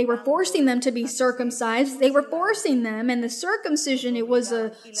then they were forcing them to be circumcised. They were forcing them, and the circumcision, it was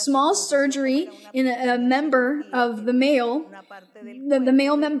a small surgery in a member of the male, the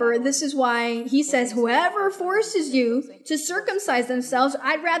male member. This is why he says, whoever forces you to circumcise themselves,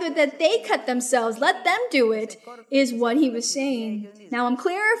 I'd rather that they cut themselves. Let them do it, is what he was saying. Now, I'm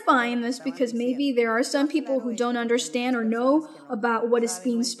clarifying this because maybe there are some people who don't understand or know about what is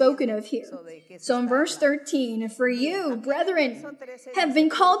being spoken of here. So in verse 13, for you, brethren, have been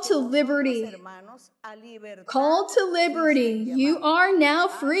called to liberty. Called to liberty. You are now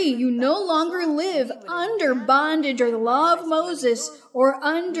free. You no longer live under bondage or the law of Moses or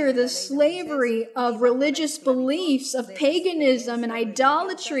under the slavery of religious beliefs, of paganism and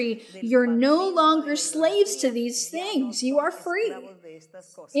idolatry. You're no longer slaves to these things. You are free.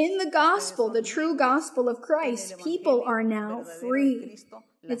 In the gospel, the true gospel of Christ, people are now free.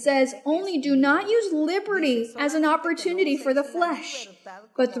 It says, only do not use liberty as an opportunity for the flesh,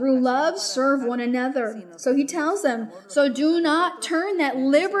 but through love serve one another. So he tells them, so do not turn that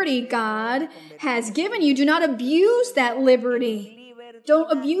liberty God has given you. Do not abuse that liberty.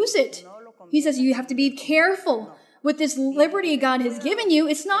 Don't abuse it. He says you have to be careful with this liberty God has given you.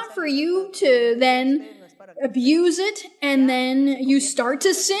 It's not for you to then abuse it and then you start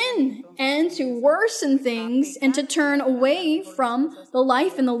to sin and to worsen things and to turn away from the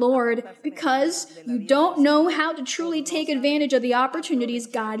life in the Lord because you don't know how to truly take advantage of the opportunities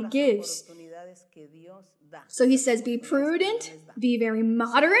God gives. So he says, be prudent, be very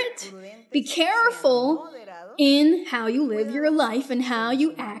moderate, be careful in how you live your life and how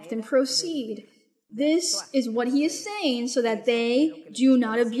you act and proceed. This is what he is saying so that they do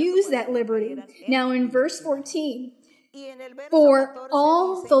not abuse that liberty. Now in verse 14, for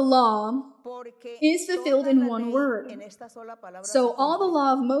all the law is fulfilled in one word. So all the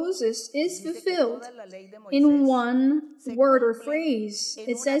law of Moses is fulfilled in one word or phrase.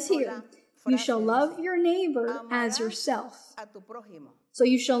 It says here, you shall love your neighbor as yourself. So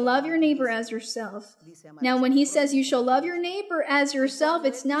you shall love your neighbor as yourself. Now when he says you shall love your neighbor as yourself,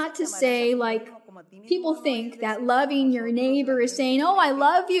 it's not to say like people think that loving your neighbor is saying, oh, I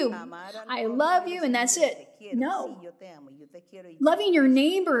love you, and that's it. No. Loving your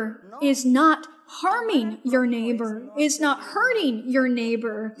neighbor is not harming your neighbor, is not hurting your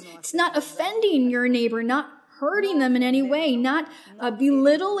neighbor, it's not offending your neighbor, not hurting them in any way, not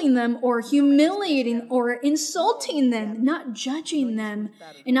belittling them or humiliating or insulting them, not judging them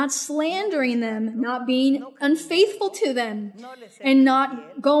and not slandering them, not being unfaithful to them and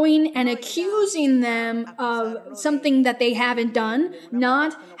not going and accusing them of something that they haven't done,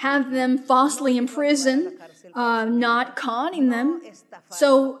 not have them falsely imprisoned, not conning them.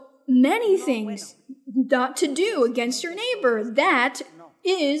 So many things not to do against your neighbor. That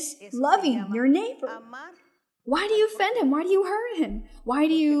is loving your neighbor. Why do you offend him? Why do you hurt him? Why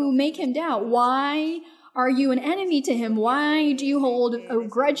do you make him doubt? Why are you an enemy to him? Why do you hold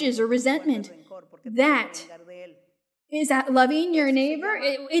grudges or resentment? That is that loving your neighbor?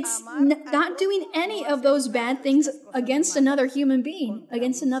 It's not doing any of those bad things against another human being,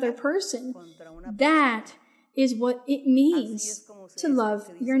 against another person. That is what it means to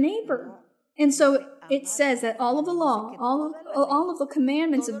love your neighbor. And so it says that all of the law, all of the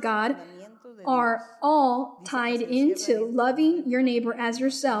commandments of God are all tied into loving your neighbor as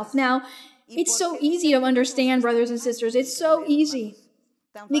yourself. Now, it's so easy to understand, brothers and sisters. It's so easy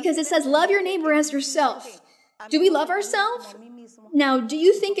because it says, love your neighbor as yourself. Do we love ourselves? Now, do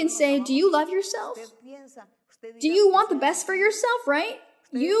you think and say, do you love yourself? Do you want the best for yourself, right?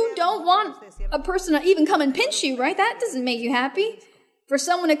 You don't want a person to even come and pinch you, right? That doesn't make you happy. For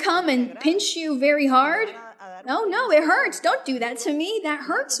someone to come and pinch you very hard? No, it hurts. Don't do that to me. That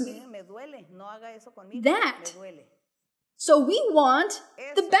hurts me. That. So we want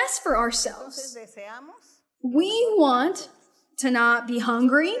the best for ourselves. We want to not be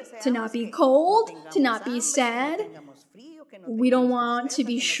hungry, to not be cold, to not be sad. We don't want to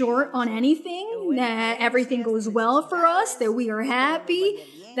be short on anything, that everything goes well for us, that we are happy,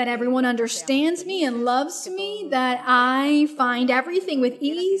 that everyone understands me and loves me, that I find everything with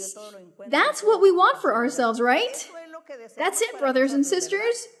ease. That's what we want for ourselves, right? That's it, brothers and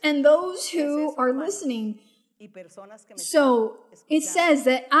sisters, and those who are listening. So it says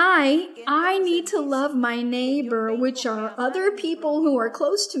that I need to love my neighbor, which are other people who are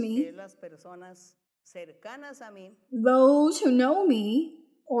close to me, those who know me,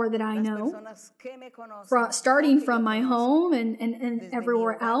 or that I know, starting from my home and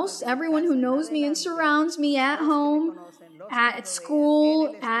everywhere else, everyone who knows me and surrounds me at home, at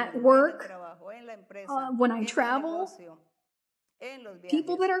school, at work, when I travel,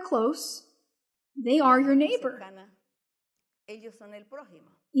 people that are close, they are your neighbor.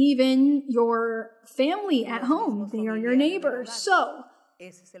 Even your family at home, they are your neighbor. So,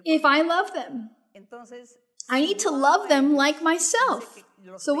 if I love them, I need to love them like myself.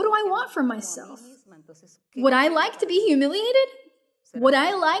 So what do I want for myself? Would I like to be humiliated? Would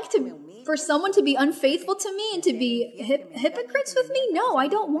I like for someone to be unfaithful to me and to be hypocrites with me? No, I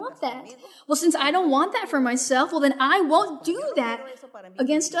don't want that. Well, since I don't want that for myself, well, then I won't do that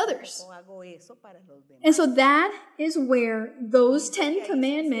against others. And so that is where those 10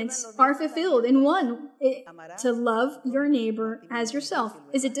 commandments are fulfilled in one, to love your neighbor as yourself.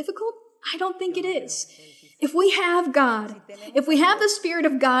 Is it difficult? I don't think it is. If we have God, if we have the Spirit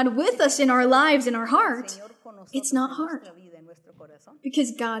of God with us in our lives, in our heart, it's not hard.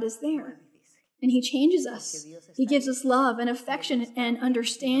 Because God is there. And He changes us. He gives us love and affection and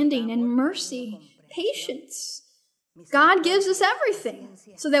understanding and mercy, patience. God gives us everything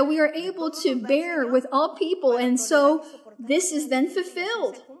so that we are able to bear with all people. And so this is then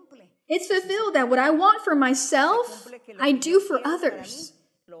fulfilled. It's fulfilled that what I want for myself, I do for others.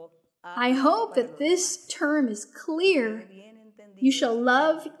 I hope that this term is clear. You shall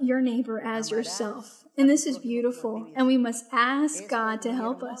love your neighbor as yourself. And this is beautiful. And we must ask God to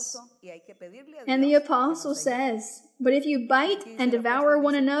help us. And the apostle says, but if you bite and devour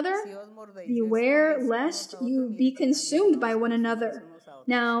one another, beware lest you be consumed by one another.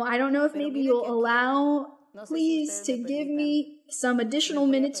 Now, I don't know if maybe you'll allow, please, to give me some additional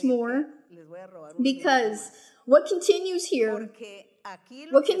minutes more, because what continues here,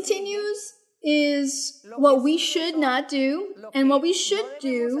 what continues is what we should not do and what we should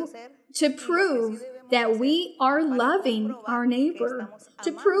do to prove that we are loving our neighbor,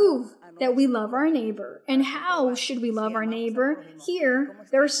 to prove that we love our neighbor. And how should we love our neighbor? Here,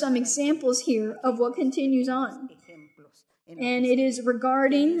 there are some examples here of what continues on. And it is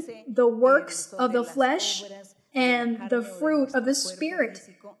regarding the works of the flesh and the fruit of the Spirit.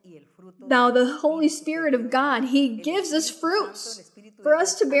 Now, the Holy Spirit of God, He gives us fruits for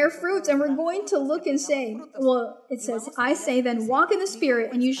us to bear fruits. And we're going to look and say, well, it says, I say then, walk in the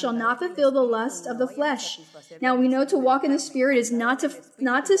Spirit, and you shall not fulfill the lust of the flesh. Now, we know to walk in the Spirit is not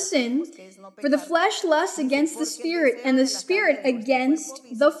to sin, for the flesh lusts against the Spirit, and the Spirit against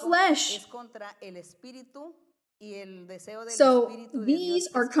the flesh. So these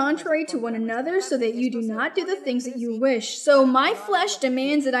are contrary to one another, so that you do not do the things that you wish. So my flesh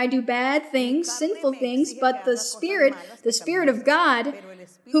demands that I do bad things, sinful things, but the Spirit of God,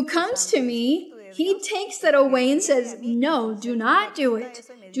 who comes to me, He takes that away and says, no, do not do it.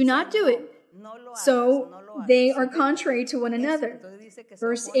 Do not do it. So they are contrary to one another.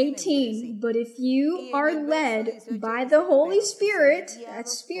 Verse 18, but if you are led by the Holy Spirit, that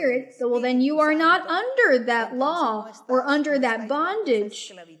Spirit, well, then you are not under that law or under that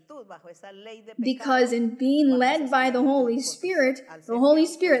bondage. Because in being led by the Holy Spirit,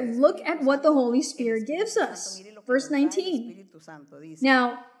 look at what the Holy Spirit gives us. Verse 19.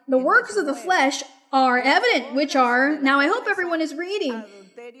 Now, the works of the flesh are evident, which are, now I hope everyone is reading,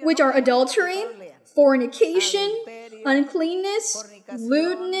 which are adultery, fornication, uncleanness,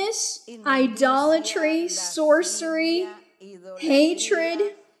 lewdness, idolatry, sorcery,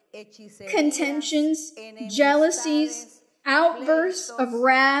 hatred, contentions, jealousies, outbursts of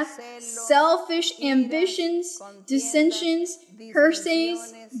wrath, selfish ambitions, dissensions,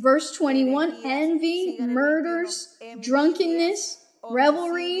 heresies, verse 21, envy, murders, drunkenness,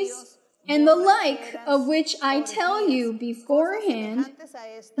 revelries, and the like, of which I tell you beforehand.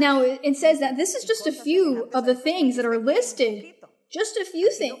 Now, it says that this is just a few of the things that are listed, just a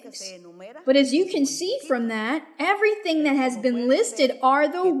few things. But as you can see from that, everything that has been listed are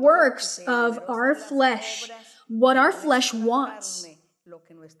the works of our flesh, what our flesh wants.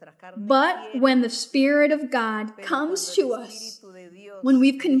 But when the Spirit of God comes to us, when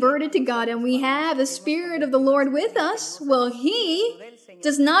we've converted to God and we have the Spirit of the Lord with us, well, He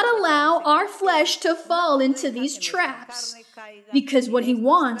does not allow our flesh to fall into these traps, because what He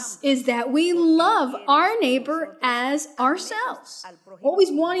wants is that we love our neighbor as ourselves, always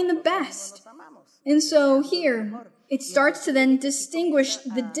wanting the best. And so here, it starts to then distinguish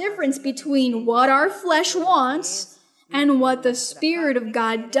the difference between what our flesh wants and what the Spirit of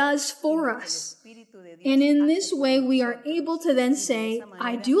God does for us. And in this way, we are able to then say,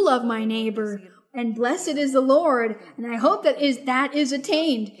 I do love my neighbor, and blessed is the Lord, and I hope that is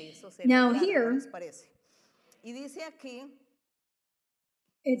attained. Now here,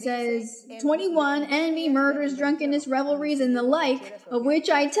 It says, 21, envy, murders, drunkenness, revelries, and the like, of which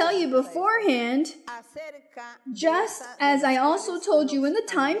I tell you beforehand, just as I also told you in the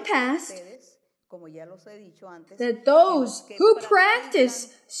time past, that those who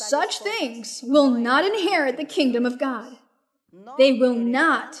practice such things will not inherit the kingdom of God. They will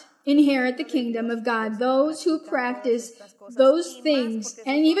not inherit the kingdom of God. Those who practice those things,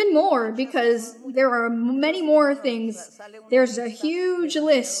 and even more, because there are many more things. There's a huge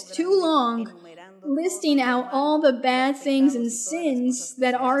list, too long, listing out all the bad things and sins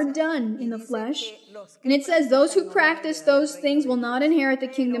that are done in the flesh. And it says those who practice those things will not inherit the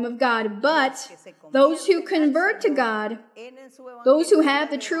kingdom of God, but those who convert to God, those who have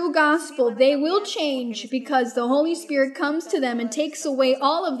the true gospel, they will change because the Holy Spirit comes to them and takes away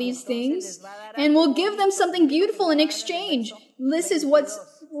all of these things and will give them something beautiful in exchange. This is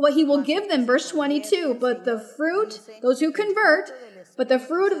what he will give them. Verse 22, but the fruit, those who convert, but the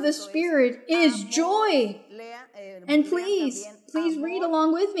fruit of the Spirit is joy. And please read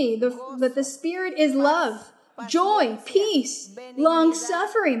along with me. That the Spirit is love, joy, peace,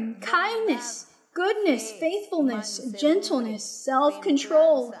 long-suffering, kindness, goodness, faithfulness, gentleness,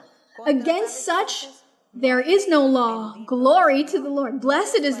 self-control. Against such there is no law. Glory to the Lord.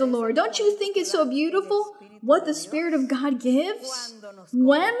 Blessed is the Lord. Don't you think it's so beautiful what the Spirit of God gives?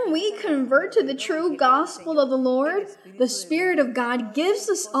 When we convert to the true gospel of the Lord, the Spirit of God gives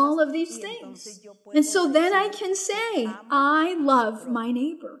us all of these things. And so then I can say, I love my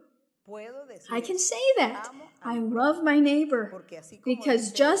neighbor. I can say that. I love my neighbor.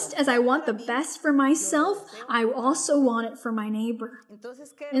 Because just as I want the best for myself, I also want it for my neighbor.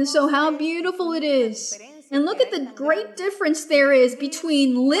 And so how beautiful it is. And look at the great difference there is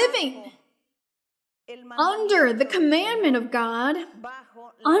between living under the commandment of God,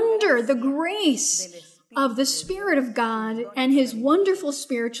 under the grace of the Spirit of God and His wonderful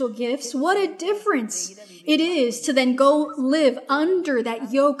spiritual gifts. What a difference it is to then go live under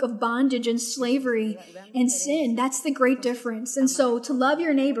that yoke of bondage and slavery and sin. That's the great difference. And so to love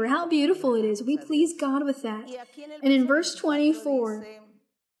your neighbor, how beautiful it is. We please God with that. And in verse 24,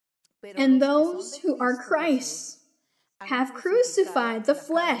 and those who are Christ's have crucified the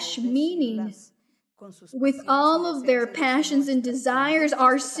flesh, meaning with all of their passions and desires,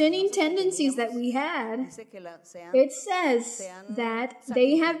 our sinning tendencies that we had. It says that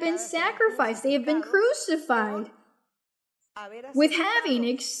they have been sacrificed, they have been crucified with having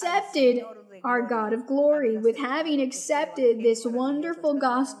accepted our God of glory, with having accepted this wonderful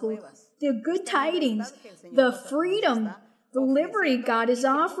gospel, the good tidings, the freedom, the liberty God is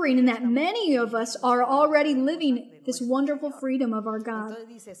offering, and that many of us are already living this wonderful freedom of our God.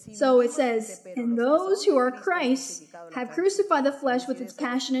 So it says, and those who are Christ have crucified the flesh with its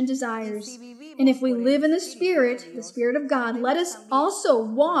passion and desires. And if we live in the Spirit of God, let us also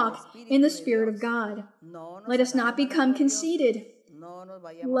walk in the Spirit of God. Let us not become conceited.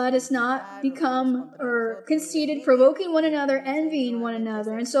 Let us not become conceited, provoking one another, envying one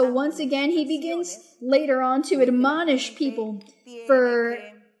another. And so once again, he begins later on to admonish people, for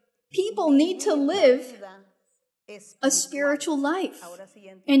people need to live a spiritual life.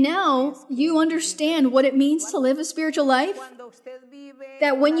 And now you understand what it means to live a spiritual life.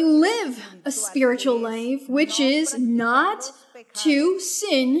 That when you live a spiritual life, which is not to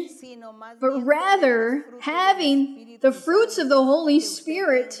sin, but rather having the fruits of the Holy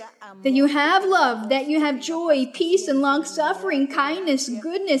Spirit, that you have love, that you have joy, peace, and long-suffering, kindness,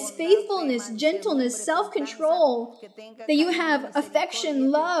 goodness, faithfulness, gentleness, self-control, that you have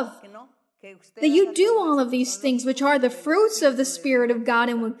affection, love, that you do all of these things, which are the fruits of the Spirit of God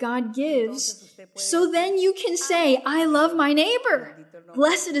and what God gives. So then you can say, I love my neighbor.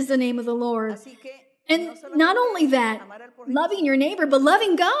 Blessed is the name of the Lord. And not only that, loving your neighbor, but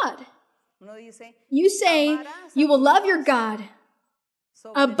loving God. You say you will love your God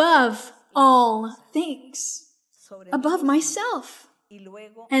above all things, above myself,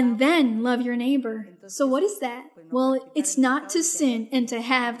 and then love your neighbor. So what is that? Well, it's not to sin and to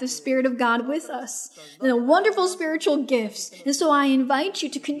have the Spirit of God with us, and the wonderful spiritual gifts. And so I invite you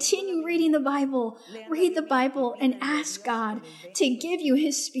to continue reading the Bible. Read the Bible and ask God to give you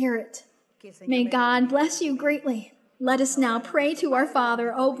His Spirit. May God bless you greatly. Let us now pray to our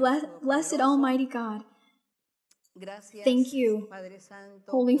Father. Oh, blessed Almighty God. Thank you,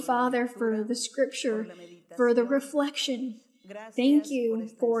 Holy Father, for the Scripture, for the reflection. Thank you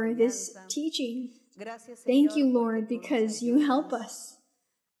for this teaching. Thank you, Lord, because you help us.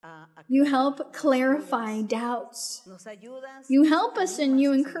 You help clarify doubts. You help us and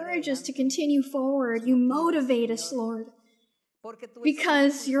you encourage us to continue forward. You motivate us, Lord,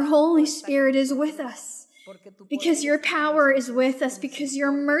 because your Holy Spirit is with us. because your power is with us, because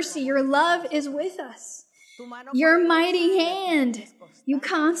your mercy, your love is with us. Your mighty hand, you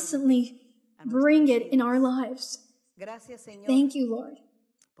constantly bring it in our lives. Thank you, Lord.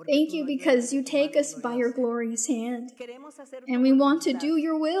 Thank you because you take us by your glorious hand. And we want to do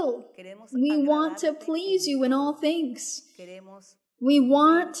your will. We want to please you in all things. We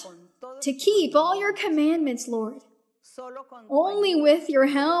want to keep all your commandments, Lord. Only with your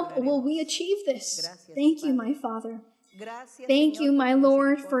help will we achieve this. Thank you, my Father. Thank you, my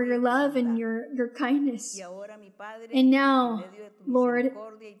Lord, for your love and your kindness. And now, Lord,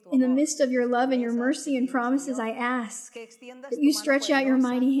 in the midst of your love and your mercy and promises, I ask that you stretch out your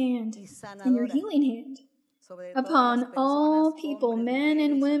mighty hand and your healing hand upon all people, men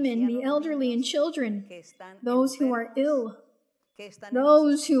and women, the elderly and children, those who are ill,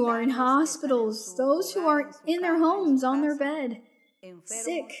 those who are in hospitals, those who are in their homes, on their bed,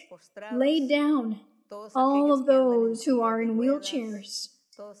 sick, laid down, all of those who are in wheelchairs,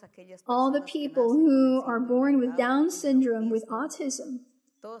 all the people who are born with Down syndrome, with autism,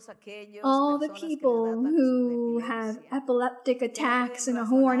 all the people who have epileptic attacks and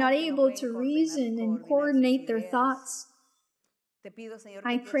who are not able to reason and coordinate their thoughts.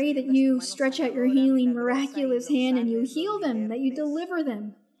 I pray that you stretch out your healing, miraculous hand and you heal them, that you deliver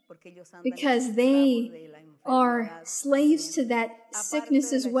them, because they are slaves to that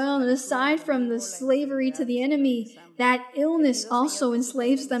sickness as well. And aside from the slavery to the enemy, that illness also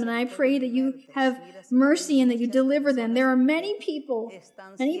enslaves them. And I pray that you have mercy and that you deliver them. There are many people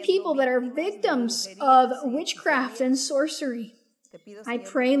that are victims of witchcraft and sorcery. I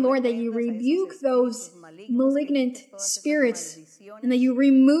pray, Lord, that you rebuke those malignant spirits and that you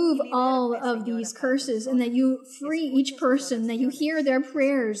remove all of these curses and that you free each person, that you hear their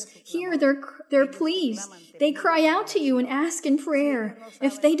prayers, hear their pleas. They cry out to you and ask in prayer.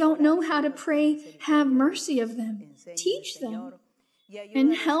 If they don't know how to pray, have mercy of them. Teach them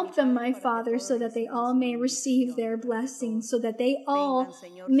and help them, my Father, so that they all may receive their blessings, so that they all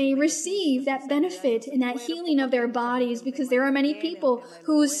may receive that benefit and that healing of their bodies, because there are many people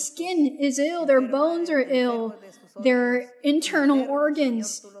whose skin is ill, their bones are ill, their internal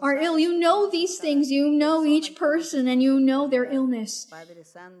organs are ill. You know these things. You know each person and you know their illness.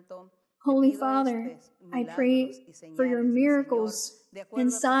 Holy Father, I pray for your miracles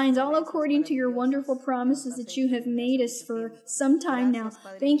and signs, all according to your wonderful promises that you have made us for some time now.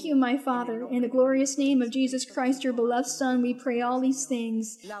 Thank you, my Father. In the glorious name of Jesus Christ, your beloved Son, we pray all these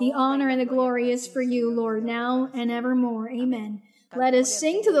things. The honor and the glory is for you, Lord, now and evermore. Amen. Let us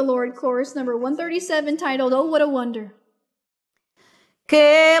sing to the Lord, chorus number 137, titled, Oh, What a Wonder.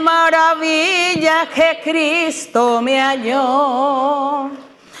 Qué maravilla que Cristo me halló,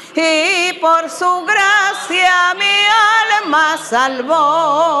 y por su gracia mi alma salvó.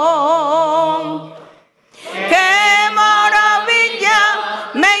 Qué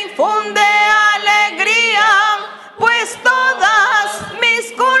maravilla, me infunde alegría, pues todas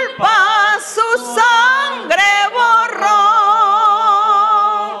mis culpas su sangre borró.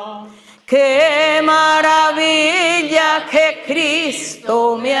 Qué maravilla que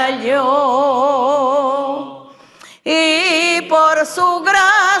Cristo me halló, y por su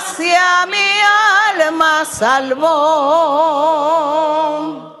gracia mi alma salvó.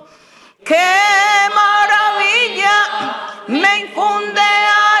 ¡Qué maravilla! Me infunde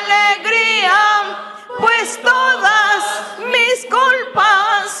alegría, pues todas mis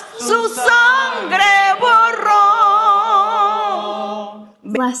culpas su sangre borró.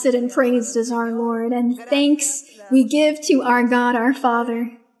 Blessed and praised is our Lord, and thanks we give to our God, our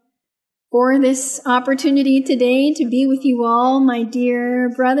Father, for this opportunity today to be with you all, my dear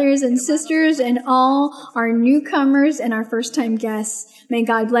brothers and sisters, and all our newcomers and our first-time guests. May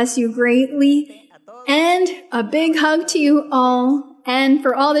God bless you greatly. And a big hug to you all. And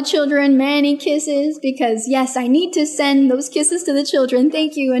for all the children, many kisses, because yes, I need to send those kisses to the children.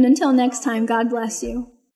 Thank you, and until next time, God bless you.